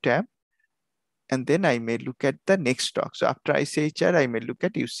stock 2 tab. And then I may look at the next stock. So after ICHR, I may look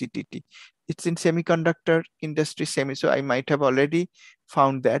at UCTT. It's in semiconductor industry so I might have already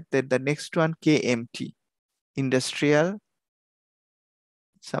found that the next one, KMT, industrial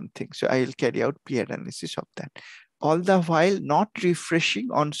something. So I will carry out peer analysis of that. All the while not refreshing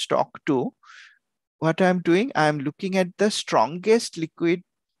on stock 2. What I'm doing, I'm looking at the strongest liquid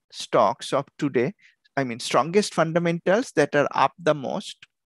stocks of today. I mean, strongest fundamentals that are up the most,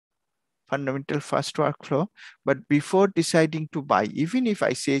 fundamental first workflow. But before deciding to buy, even if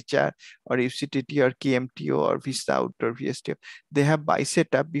ICHR or UCTT or KMTO or Visa Out or VSTO, they have buy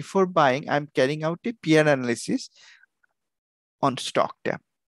setup, before buying, I'm carrying out a peer analysis on stock tab.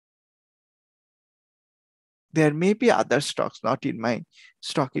 There may be other stocks not in my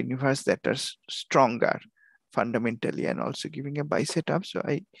stock universe that are stronger fundamentally and also giving a buy setup. So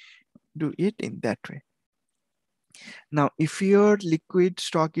I do it in that way. Now, if your liquid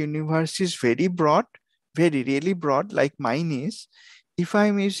stock universe is very broad, really broad, like mine is, if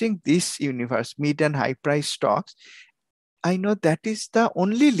I'm using this universe, mid and high price stocks, I know that is the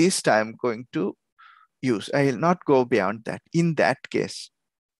only list I'm going to use. I will not go beyond that in that case.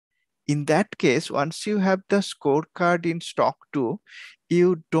 In that case, once you have the scorecard in stock 2,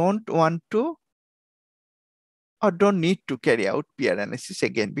 you don't want to or don't need to carry out peer analysis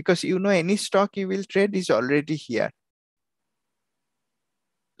again, because you know any stock you will trade is already here.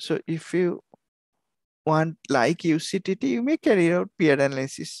 So if you want, like UCTT, you may carry out peer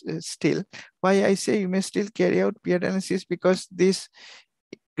analysis still. Why I say you may still carry out peer analysis, because this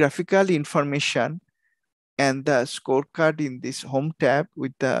graphical information and the scorecard in this home tab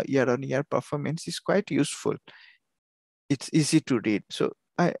with the year-on-year performance is quite useful. It's easy to read. So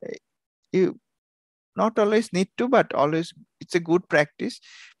you not always need to, but always it's a good practice.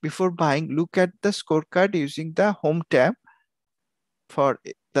 Before buying, look at the scorecard using the home tab for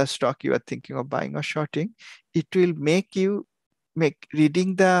the stock you are thinking of buying or shorting. It will make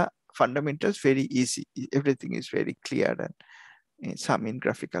reading the fundamentals very easy. Everything is very clear and some in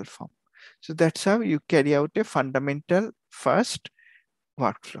graphical form. So that's how you carry out a fundamental first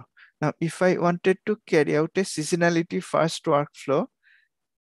workflow. Now, if I wanted to carry out a seasonality first workflow,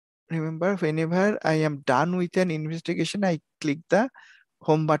 remember, whenever I am done with an investigation, I click the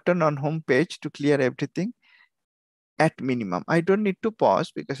home button on home page to clear everything at minimum. I don't need to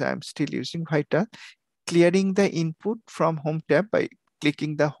pause because I'm still using Vital. Clearing the input from home tab by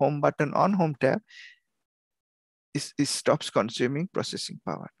clicking the home button on home tab it stops consuming processing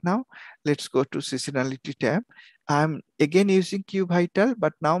power. Now let's go to seasonality tab. I'm again using QVital,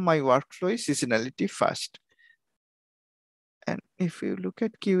 but now my workflow is seasonality first. And if you look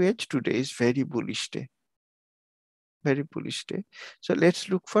at QH, today is very bullish day. Very bullish day. So let's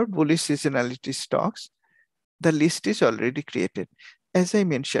look for bullish seasonality stocks. The list is already created. As I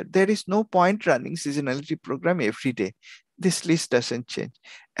mentioned, there is no point running seasonality program every day. This list doesn't change.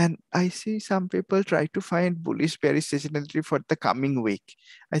 And I see some people try to find bullish bearish seasonality for the coming week.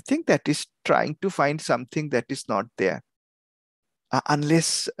 I think that is trying to find something that is not there.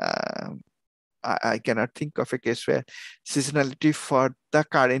 Unless I cannot think of a case where seasonality for the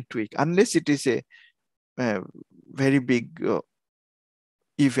current week, unless it is a very big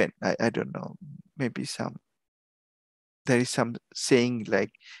event. I don't know, maybe there is some saying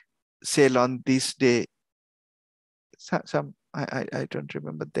like sale on this day. I don't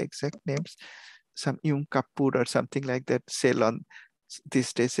remember the exact names. Some Yom Kippur or something like that. Sale on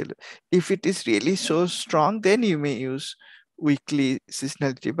this day. Sale. If it is really so strong, then you may use weekly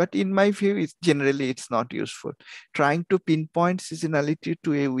seasonality. But in my view, it's not useful. Trying to pinpoint seasonality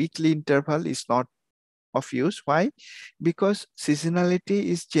to a weekly interval is not of use. Why? Because seasonality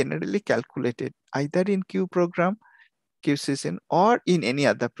is generally calculated either in Q program, QSeason, or in any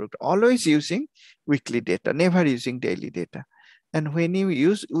other program, always using weekly data, never using daily data. And when you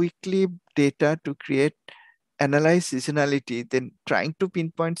use weekly data to analyze seasonality, then trying to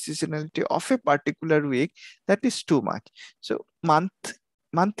pinpoint seasonality of a particular week, that is too much. So month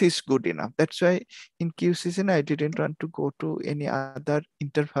is good enough. That's why in QSeason, I didn't want to go to any other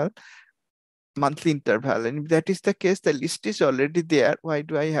interval, monthly interval. And if that is the case, the list is already there. Why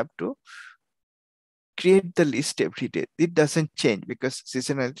do I have to create the list every day? It doesn't change because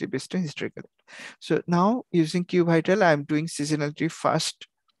seasonality based on historical. So now using QVital, I'm doing seasonality first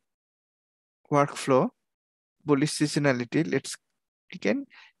workflow, bullish seasonality. Let's again,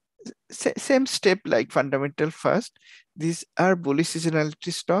 same step like fundamental first. These are bullish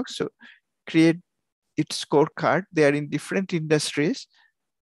seasonality stocks. So create its scorecard. They are in different industries.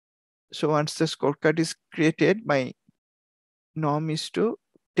 So once the scorecard is created, my norm is to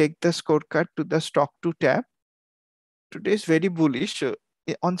take the scorecard to the stock 2 tab. Today is very bullish. So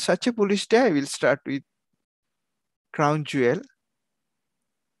On such a bullish day, I will start with Crown Jewel.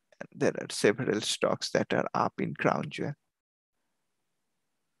 There are several stocks that are up in Crown Jewel.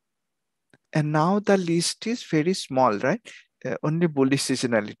 And now the list is very small, right? Only bullish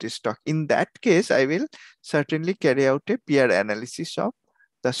seasonality stock. In that case, I will certainly carry out a peer analysis of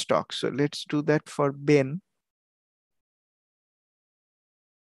the stock. So let's do that for Ben.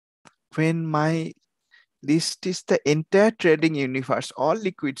 When my list is the entire trading universe, all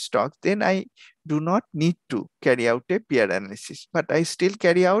liquid stocks, then I do not need to carry out a peer analysis. But I still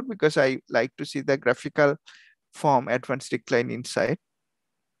carry out because I like to see the graphical form advanced decline inside.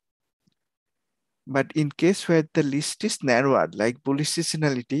 But in case where the list is narrower, like bullish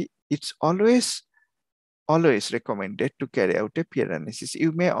seasonality, it's always recommended to carry out a peer analysis.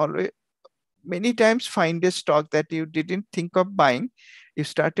 You may always many times find a stock that you didn't think of buying. You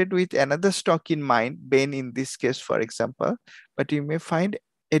started with another stock in mind, Ben in this case, for example, but you may find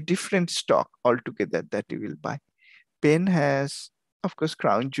a different stock altogether that you will buy. Ben has, of course,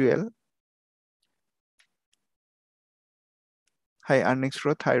 Crown Jewel, high earnings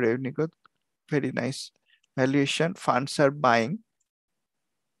growth, high revenue growth, very nice valuation. Funds are buying.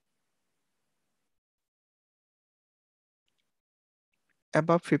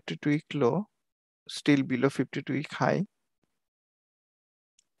 Above 52-week low, still below 52-week high,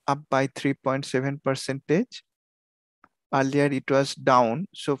 up by 3.7%. Earlier it was down.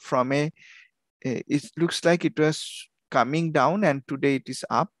 So from it looks like it was coming down and today it is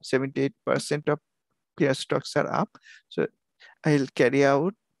up. 78% of peer stocks are up. So I'll carry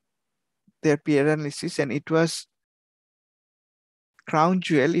out their peer analysis, and it was Crown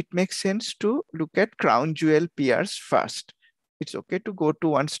Jewel. It makes sense to look at Crown Jewel peers first. It's okay to go to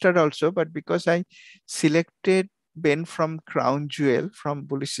one star also, but because I selected Ben from Crown Jewel from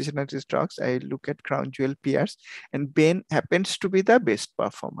bullish seasonality stocks, I look at Crown Jewel peers, and Ben happens to be the best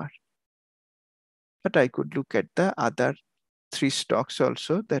performer. But I could look at the other 3 stocks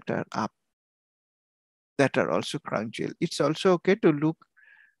also that are up, that are also Crown Jewel. It's also okay to look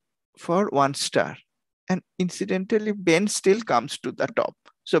for 1 star. And incidentally, Ben still comes to the top.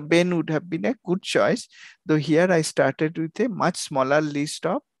 So Ben would have been a good choice, though here I started with a much smaller list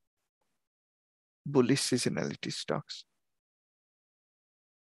of bullish seasonality stocks.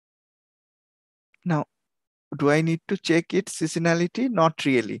 Now, do I need to check its seasonality? Not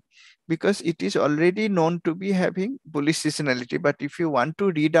really, because it is already known to be having bullish seasonality. But if you want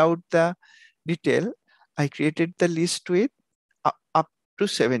to read out the detail, I created the list with up to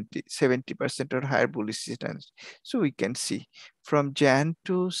 70% or higher bullish seasonality. So we can see from Jan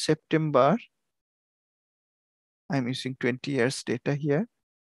to September, I'm using 20 years data here.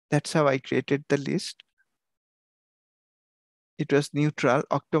 That's how I created the list. It was neutral,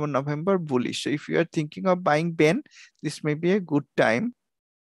 October, November, bullish. So if you are thinking of buying Ben, this may be a good time.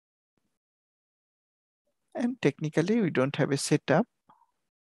 And technically we don't have a setup,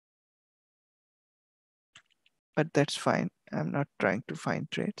 but that's fine. I'm not trying to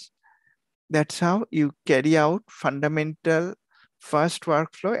find trades. That's how you carry out fundamental first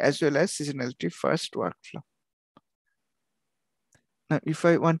workflow as well as seasonality first workflow. Now, if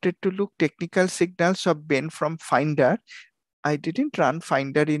I wanted to look technical signals of Ben from Finder, I didn't run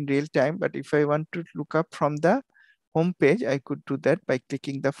Finder in real time, but if I want to look up from the home page, I could do that by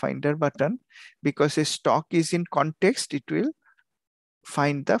clicking the Finder button. Because a stock is in context, it will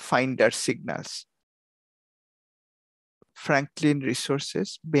find the Finder signals. Franklin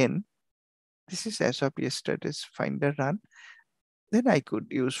Resources, Ben. This is as of yesterday's Finder run. Then I could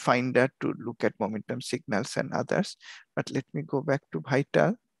use Finder to look at momentum signals and others. But let me go back to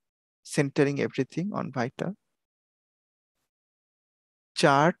Vital, centering everything on Vital.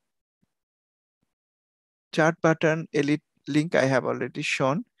 Chart button, Elite link I have already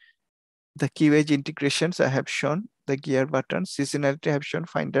shown. The keyword integrations I have shown. The gear button, seasonality I have shown,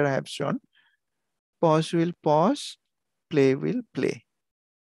 Finder I have shown. Pause will pause, play will play.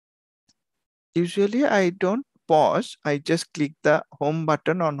 Usually I don't pause, I just click the home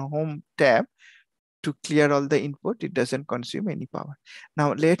button on home tab to clear all the input. It doesn't consume any power.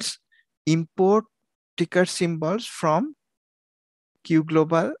 Now let's import ticker symbols from Q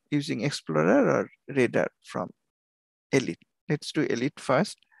Global using Explorer or Radar from Elite. Let's do Elite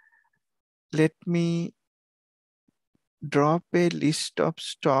first. Let me drop a list of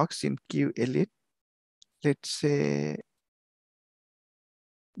stocks in Q Elite. Let's say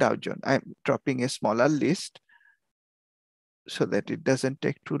Dow Jones. I'm dropping a smaller list so that it doesn't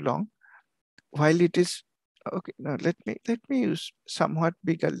take too long. While it is okay, now let me use somewhat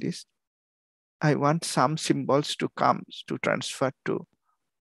bigger list. I want some symbols to come to transfer to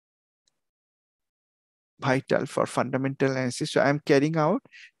vital for fundamental analysis. So I'm carrying out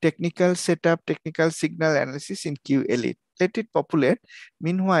technical setup, technical signal analysis in Q Elite. Let it populate.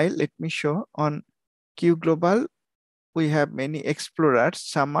 Meanwhile, let me show on Q Global, we have many explorers,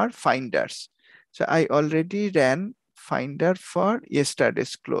 some are finders. So I already ran finder for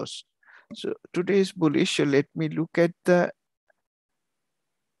yesterday's close. So today is bullish. So let me look at the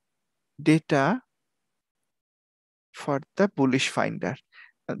data for the bullish finder.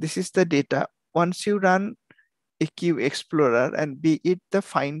 This is the data. Once you run a Q Explorer, and be it the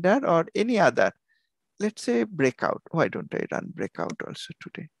finder or any other, let's say breakout. Why don't I run breakout also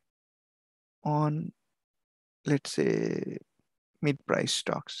today? On, let's say, mid-price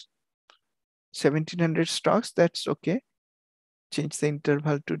stocks. 1700 stocks, that's okay. Change the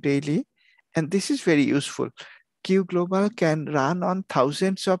interval to daily. And this is very useful. Q Global can run on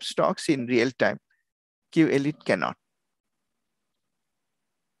thousands of stocks in real time. Q Elite cannot.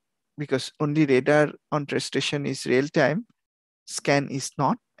 Because only radar on TradeStation is real time, scan is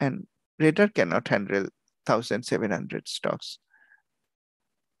not, and radar cannot handle 1700 stocks.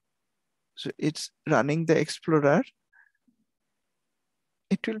 So it's running the Explorer.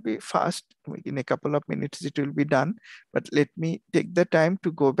 It will be fast. In a couple of minutes, it will be done. But let me take the time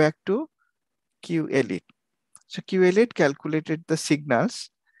to go back to Q Elite. So Q Elite calculated the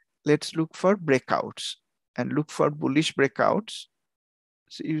signals. Let's look for breakouts and look for bullish breakouts.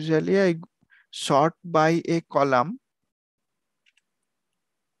 So usually I sort by a column,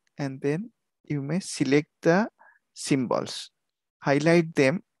 and then you may select the symbols, highlight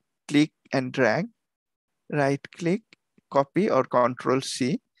them, click and drag, right click, copy or Control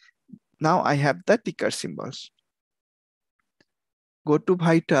C. Now I have the ticker symbols. Go to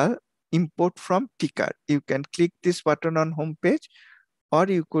Vital, import from ticker. You can click this button on home page, or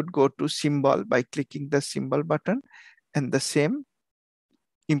you could go to symbol by clicking the symbol button, and the same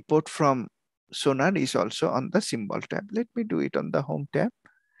import from Sonar is also on the symbol tab. Let me do it on the home tab.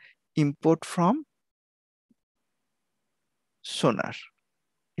 Import from Sonar.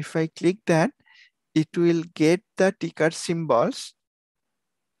 If I click that, it will get the ticker symbols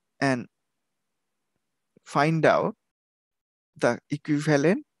and find out the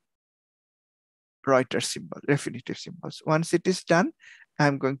equivalent Reuters symbol, Refinitiv symbols. Once it is done,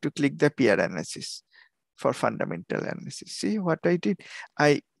 I'm going to click the peer analysis for fundamental analysis. See what I did?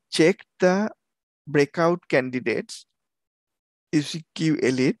 I checked the breakout candidates using Q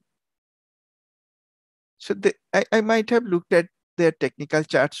Elite. So I might have looked at their technical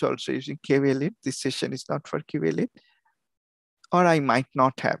charts also using Q Elite. This session is not for Q Elite, or I might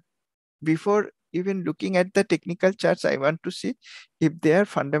not have. Before even looking at the technical charts, I want to see if they are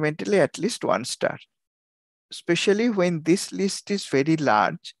fundamentally at least 1 star. Especially when this list is very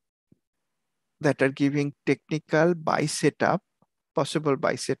large, that are giving technical buy setup, possible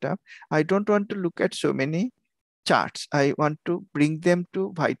buy setup. I don't want to look at so many charts. I want to bring them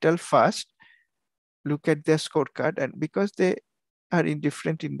to Vital first, look at their scorecard, and because they are in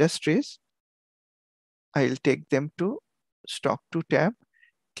different industries, I'll take them to Stock 2 tab,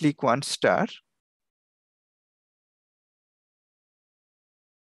 click 1 star.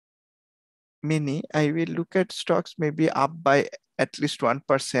 Many, I will look at stocks maybe up by at least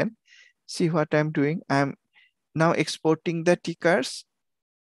 1%. See what I'm doing. I'm now exporting the tickers.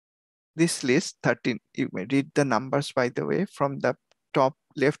 This list 13, you may read the numbers by the way from the top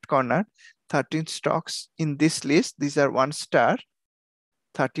left corner. 13 stocks in this list. These are 1 star.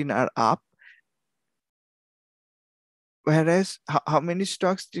 13 are up. Whereas how many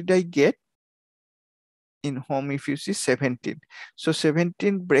stocks did I get? In home, if you see 17. So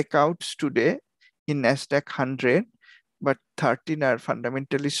 17 breakouts today in NASDAQ 100, but 13 are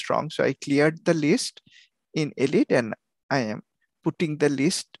fundamentally strong. So I cleared the list in Elite, and I am putting the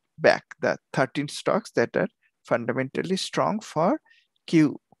list back, the 13 stocks that are fundamentally strong for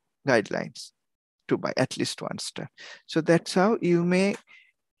Q guidelines to buy at least 1 star. So that's how you may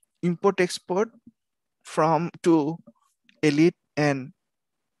import export from to Elite and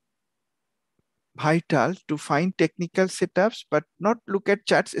Vital to find technical setups, but not look at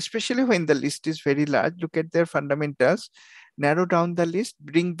charts, especially when the list is very large. Look at their fundamentals, narrow down the list,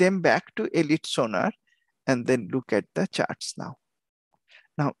 bring them back to Elite Sonar, and then look at the charts now.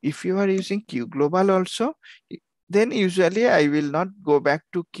 Now, if you are using Q Global also, then usually I will not go back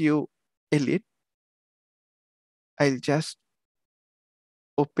to Q Elite. I'll just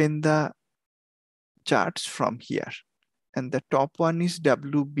open the charts from here. And the top one is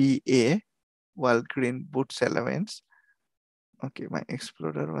WBA, Walgreen Boots Allowance. Okay, my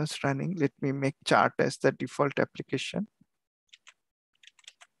Explorer was running. Let me make chart as the default application.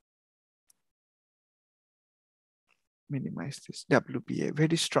 Minimize this. WBA,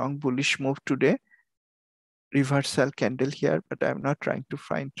 very strong bullish move today. reversal candle here, but I'm not trying to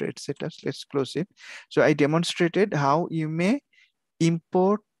find trade setups. Let's close it. So I demonstrated how you may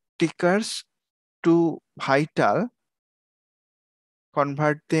import tickers to Vital,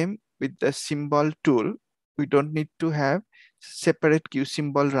 convert them with the symbol tool. We don't need to have separate Q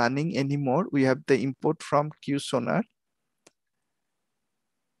symbol running anymore. We have the import from QSonar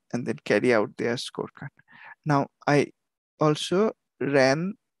and then carry out their scorecard. Now I also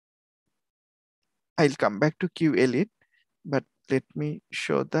ran, I'll come back to Q Elite, but let me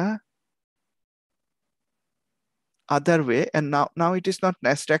show the other way. And now it is not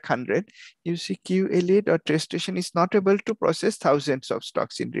NASDAQ 100. You see Q Elite or TradeStation is not able to process thousands of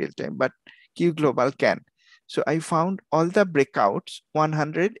stocks in real time, but Q Global can. So I found all the breakouts,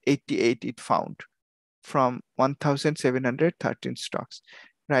 188 it found from 1,713 stocks.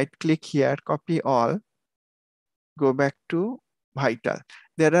 Right click here, copy all, go back to Vital.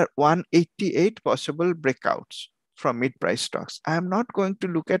 There are 188 possible breakouts from mid-price stocks. I am not going to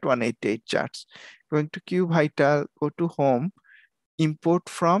look at 188 charts. Going to Q Vital, go to home, import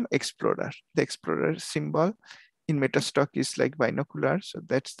from Explorer. The Explorer symbol in Metastock is like binocular. So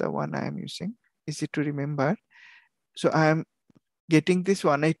that's the one I am using. Easy to remember. So I am getting this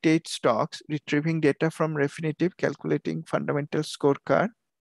 188 stocks, retrieving data from Refinitiv, calculating fundamental scorecard.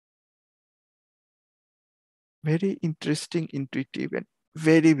 Very interesting, intuitive, and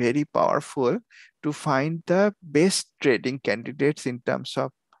very, very powerful to find the best trading candidates in terms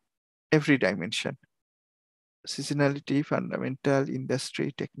of every dimension. Seasonality, fundamental,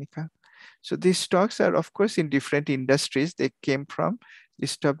 industry, technical. So these stocks are, of course, in different industries. They came from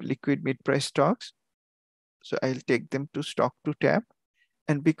list of liquid mid-price stocks. So I'll take them to stock to tab.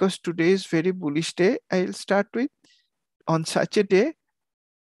 And because today is very bullish day, I'll start with, on such a day,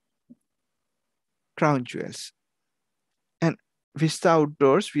 Crown Jewels. And Vista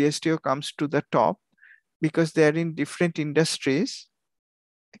Outdoors, VSTO comes to the top because they're in different industries.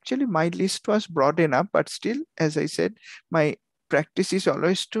 Actually, my list was broad enough, but still, as I said, my practice is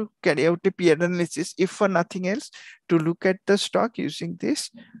always to carry out a peer analysis, if for nothing else, to look at the stock using this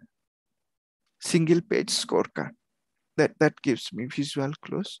single page scorecard. That gives me visual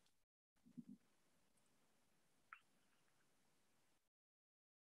close.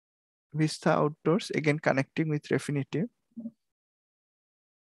 Vista Outdoors, again connecting with Refinitiv.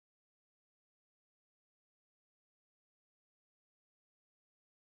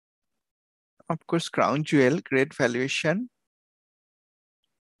 Of course, Crown Jewel, great valuation.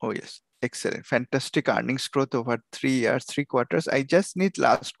 Oh yes, excellent. Fantastic earnings growth over 3 years, 3 quarters. I just need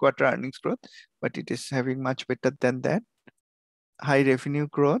last quarter earnings growth, but it is having much better than that. High revenue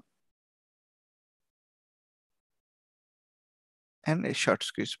growth and a short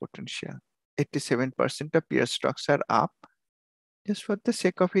squeeze potential. 87% of peer stocks are up. Just for the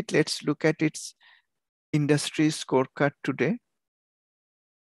sake of it, let's look at its industry scorecard today.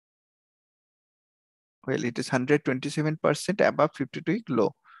 Well, it is 127% above 52-week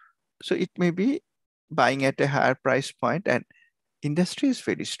low. So it may be buying at a higher price point, and industry is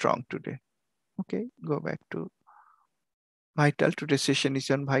very strong today. Okay, go back to Vital. Today's session is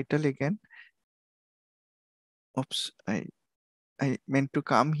on Vital again. Oops, I meant to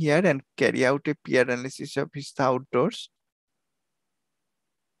come here and carry out a peer analysis of Vista Outdoors.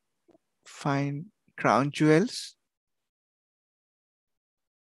 Find Crown Jewels.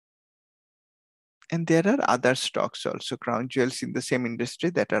 And there are other stocks also, Crown Jewels in the same industry,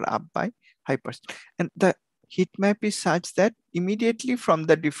 that are up by high percent. And the heat map is such that immediately from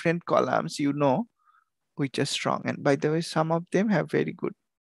the different columns, you know which are strong. And by the way, some of them have very good,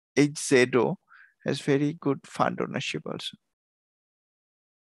 HZO has very good fund ownership also.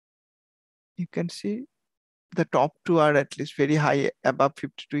 You can see the top two are at least very high, above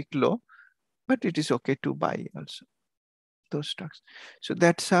 52-week low, but it is okay to buy also those stocks. So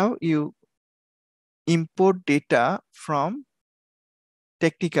that's how you import data from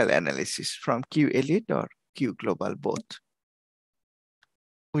technical analysis from Q Elite or Q Global, both.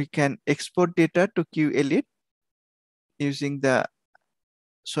 We can export data to Q Elite using the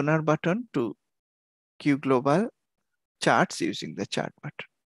Sonar button, to Q Global charts using the chart button.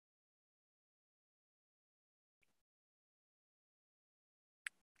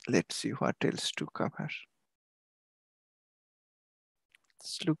 Let's see what else to cover.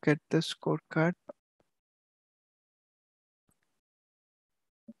 Let's look at the scorecard.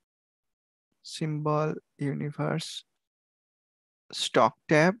 Symbol, universe, stock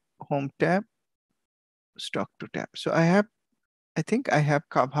tab, home tab, stock to tab. So I think I have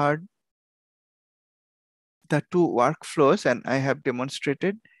covered the two workflows, and I have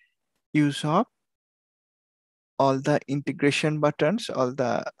demonstrated use of all the integration buttons, all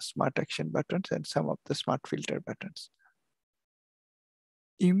the smart action buttons, and some of the smart filter buttons.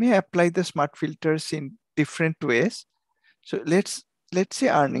 You may apply the smart filters in different ways. So let's say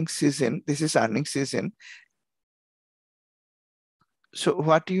earnings season. This is earnings season. So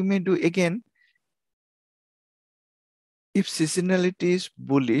what you may do again, if seasonality is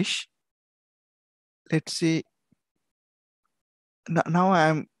bullish, let's say now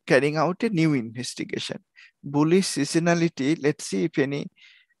I'm carrying out a new investigation. Bullish seasonality, let's see if any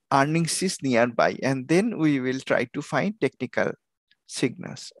earnings is nearby, and then we will try to find technical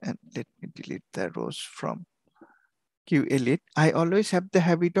signals. And let me delete the rows from QElite. I always have the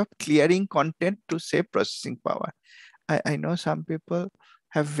habit of clearing content to save processing power. I know some people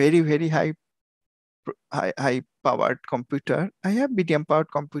have very high powered computer. I have medium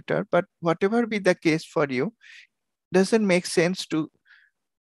powered computer, but whatever be the case for you, doesn't make sense to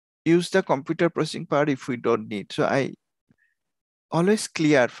use the computer processing power if we don't need. So I always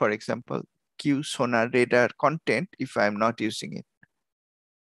clear, for example, Q sonar radar content if I'm not using it.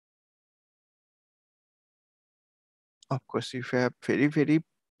 Of course, if you have very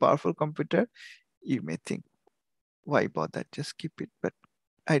powerful computer, you may think, why bother? Just keep it. But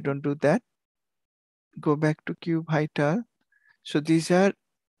I don't do that. Go back to QVital. So these are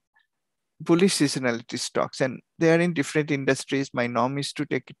bullish seasonality stocks, and they are in different industries. My norm is to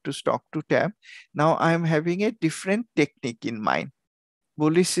take it to stock to tab. Now I am having a different technique in mind.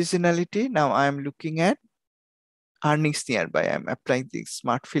 Bullish seasonality. Now I am looking at earnings nearby. I'm applying the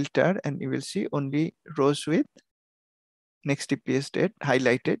smart filter, and you will see only rows with next EPS date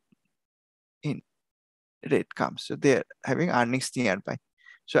highlighted in red comes. So they're having earnings nearby.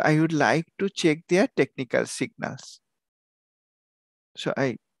 So I would like to check their technical signals. So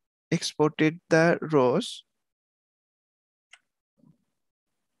I exported the rows.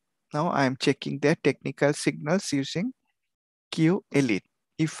 Now I'm checking their technical signals using QElite.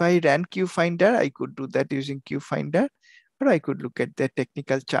 If I ran QFinder, I could do that using QFinder, or I could look at their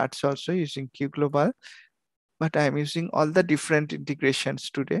technical charts also using QGlobal. But I'm using all the different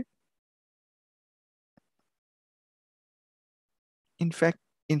integrations today. In fact,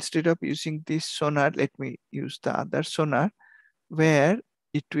 instead of using this sonar, let me use the other sonar where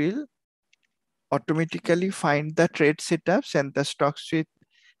it will automatically find the trade setups, and the stocks with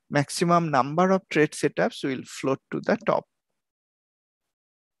maximum number of trade setups will float to the top.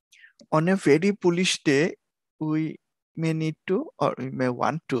 On a very bullish day, we may need to, or we may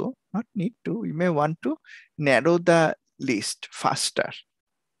want to, not need to, we may want to narrow the list faster.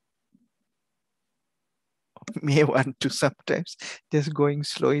 May want to sometimes. Just going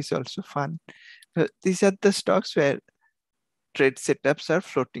slow is also fun. These are the stocks where trade setups are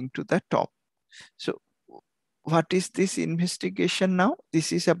floating to the top. So what is this investigation now?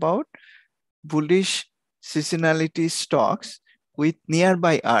 This is about bullish seasonality stocks with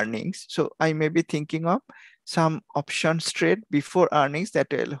nearby earnings. So I may be thinking of some options trade before earnings that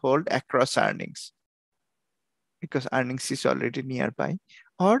will hold across earnings because earnings is already nearby,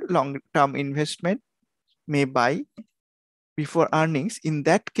 or long-term investment may buy before earnings. In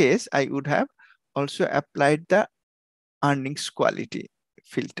that case, I would have also applied the earnings quality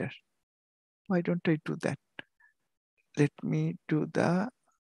filter. Why don't I do that? Let me do the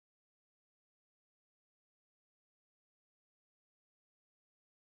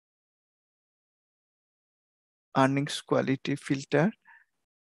earnings quality filter.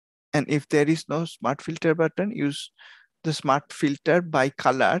 And if there is no smart filter button, use the smart filter by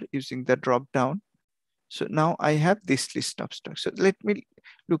color using the drop down. So now I have this list of stocks. So let me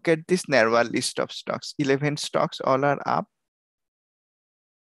look at this narrower list of stocks. 11 stocks, all are up.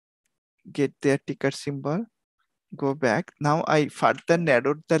 Get their ticker symbol, go back. Now I further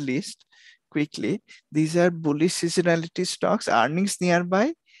narrowed the list quickly. These are bullish seasonality stocks, earnings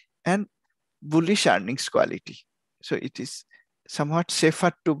nearby, and bullish earnings quality. So it is somewhat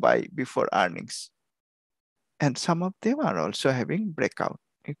safer to buy before earnings. And some of them are also having breakout.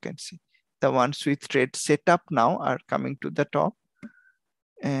 You can see the ones with trade setup now are coming to the top,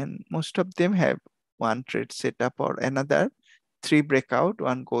 and most of them have one trade setup or another, 3 breakout,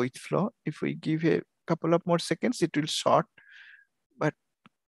 1 go with flow. If we give a couple of more seconds, it will sort, but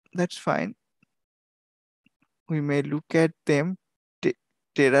that's fine. We may look at them,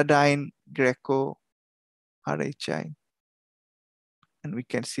 Teradyne, Greco, RHI, and we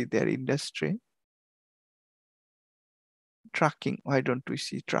can see their industry. Tracking, why don't we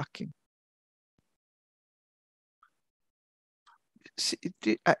see tracking?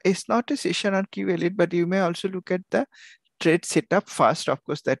 It's not a session on QElite, but you may also look at the trade setup first. Of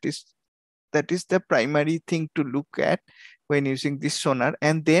course, that is that is the primary thing to look at when using this sonar,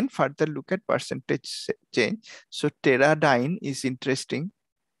 and then further look at percentage change. So Teradyne is interesting,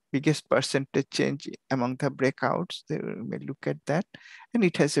 biggest percentage change among the breakouts. They may look at that, and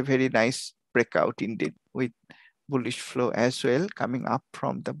it has a very nice breakout indeed with bullish flow as well coming up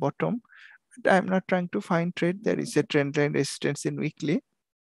from the bottom. But I'm not trying to find trade. There is a trend line resistance in weekly.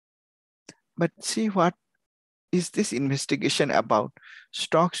 But see, what is this investigation about?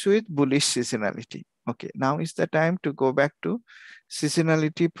 Stocks with bullish seasonality. Okay, now is the time to go back to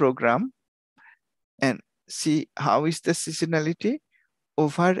seasonality program and see how is the seasonality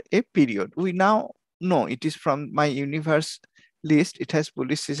over a period. We now know it is from my universe list. It has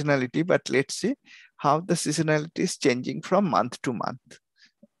bullish seasonality, but let's see how the seasonality is changing from month to month.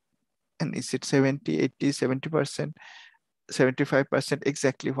 And is it 70, 80, 70%, 75%?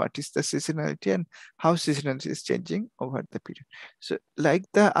 Exactly what is the seasonality and how seasonality is changing over the period. So like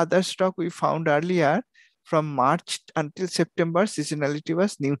the other stock we found earlier, from March until September, seasonality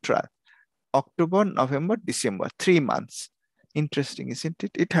was neutral. October, November, December, 3 months. Interesting, isn't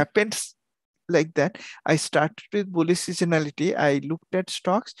it? It happens like that. I started with bullish seasonality. I looked at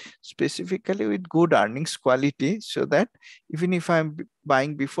stocks specifically with good earnings quality, so that even if I'm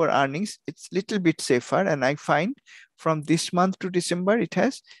buying before earnings, it's a little bit safer. And I find from this month to December, it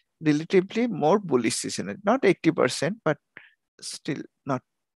has relatively more bullish seasonality, not 80%, but still not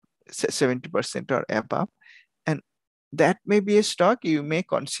 70% or above. And that may be a stock you may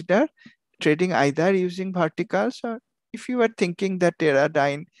consider trading either using verticals, or if you are thinking that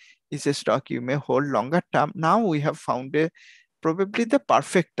Teradyne is a stock you may hold longer term. Now we have found probably the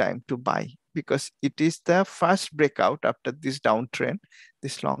perfect time to buy, because it is the first breakout after this downtrend,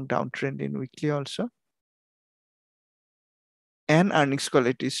 this long downtrend in weekly also. And earnings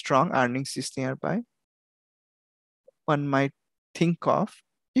quality is strong, earnings is nearby. One might think of,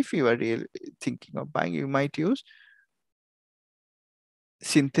 if you are really thinking of buying, you might use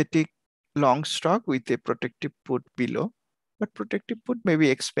synthetic long stock with a protective put below. But protective put may be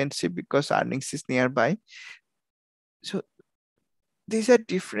expensive because earnings is nearby. So these are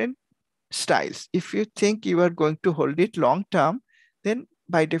different styles. If you think you are going to hold it long term, then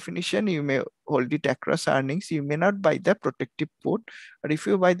by definition, you may hold it across earnings. You may not buy the protective put, or if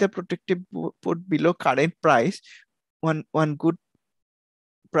you buy the protective put below current price, one good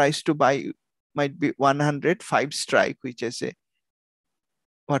price to buy might be 105 strike, which is a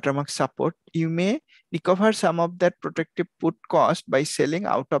watermark support. You may recover some of that protective put cost by selling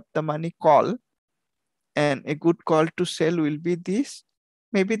out of the money call. And a good call to sell will be this,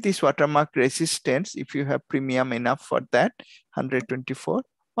 maybe this watermark resistance, if you have premium enough for that, 124,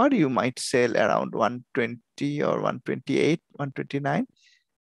 or you might sell around 120 or 128, 129.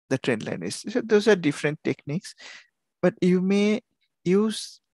 The trend line is, so those are different techniques, but you may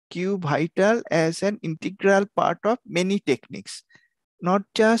use Q Vital as an integral part of many techniques, not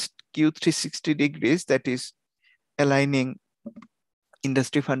just Q360 degrees, that is aligning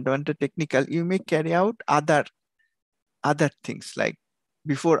industry fundamental technical. You may carry out other things like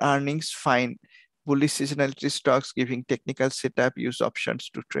before earnings, find bullish seasonality stocks giving technical setup, use options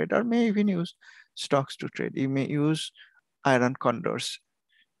to trade, or may even use stocks to trade. You may use iron condors.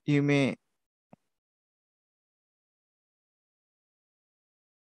 You may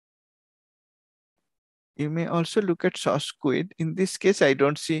also look at short squeeze. In this case, I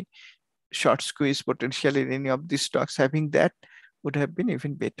don't see short squeeze potential in any of these stocks. Having that would have been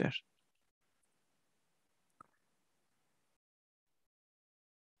even better.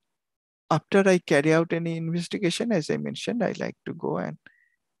 After I carry out any investigation, as I mentioned, I like to go and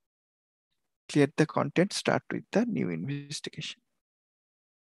clear the content, start with the new investigation.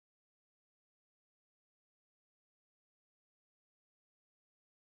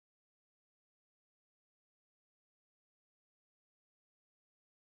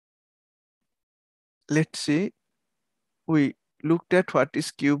 Let's see, we looked at what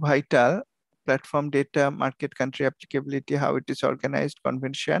is Q Vital, platform data, market country applicability, how it is organized,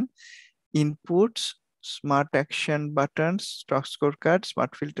 convention, inputs, smart action buttons, stock scorecard,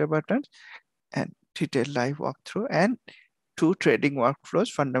 smart filter buttons, and detailed live walkthrough, and 2 trading workflows,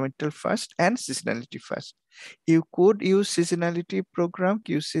 fundamental first and seasonality first. You could use seasonality program,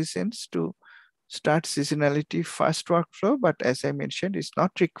 Q Seasons, to start seasonality first workflow, but as I mentioned, it's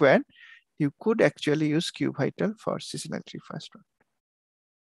not required. You could actually use Q Vital for seasonality first one.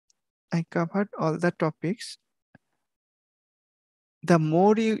 I covered all the topics. The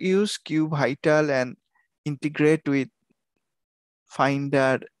more you use Q Vital and integrate with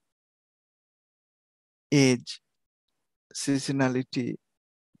Finder, Edge, seasonality,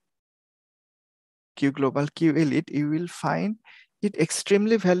 Q Global, Q Elite, you will find It's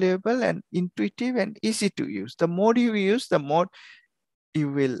extremely valuable and intuitive and easy to use. The more you use, the more you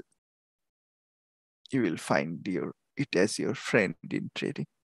will find it as your friend in trading.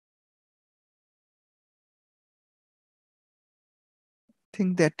 I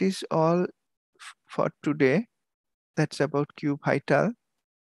think that is all for today. That's about QVital.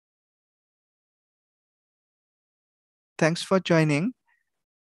 Thanks for joining.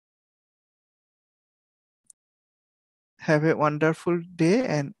 Have a wonderful day,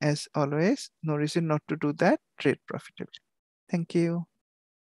 and as always, no reason not to do that. Trade profitably. Thank you.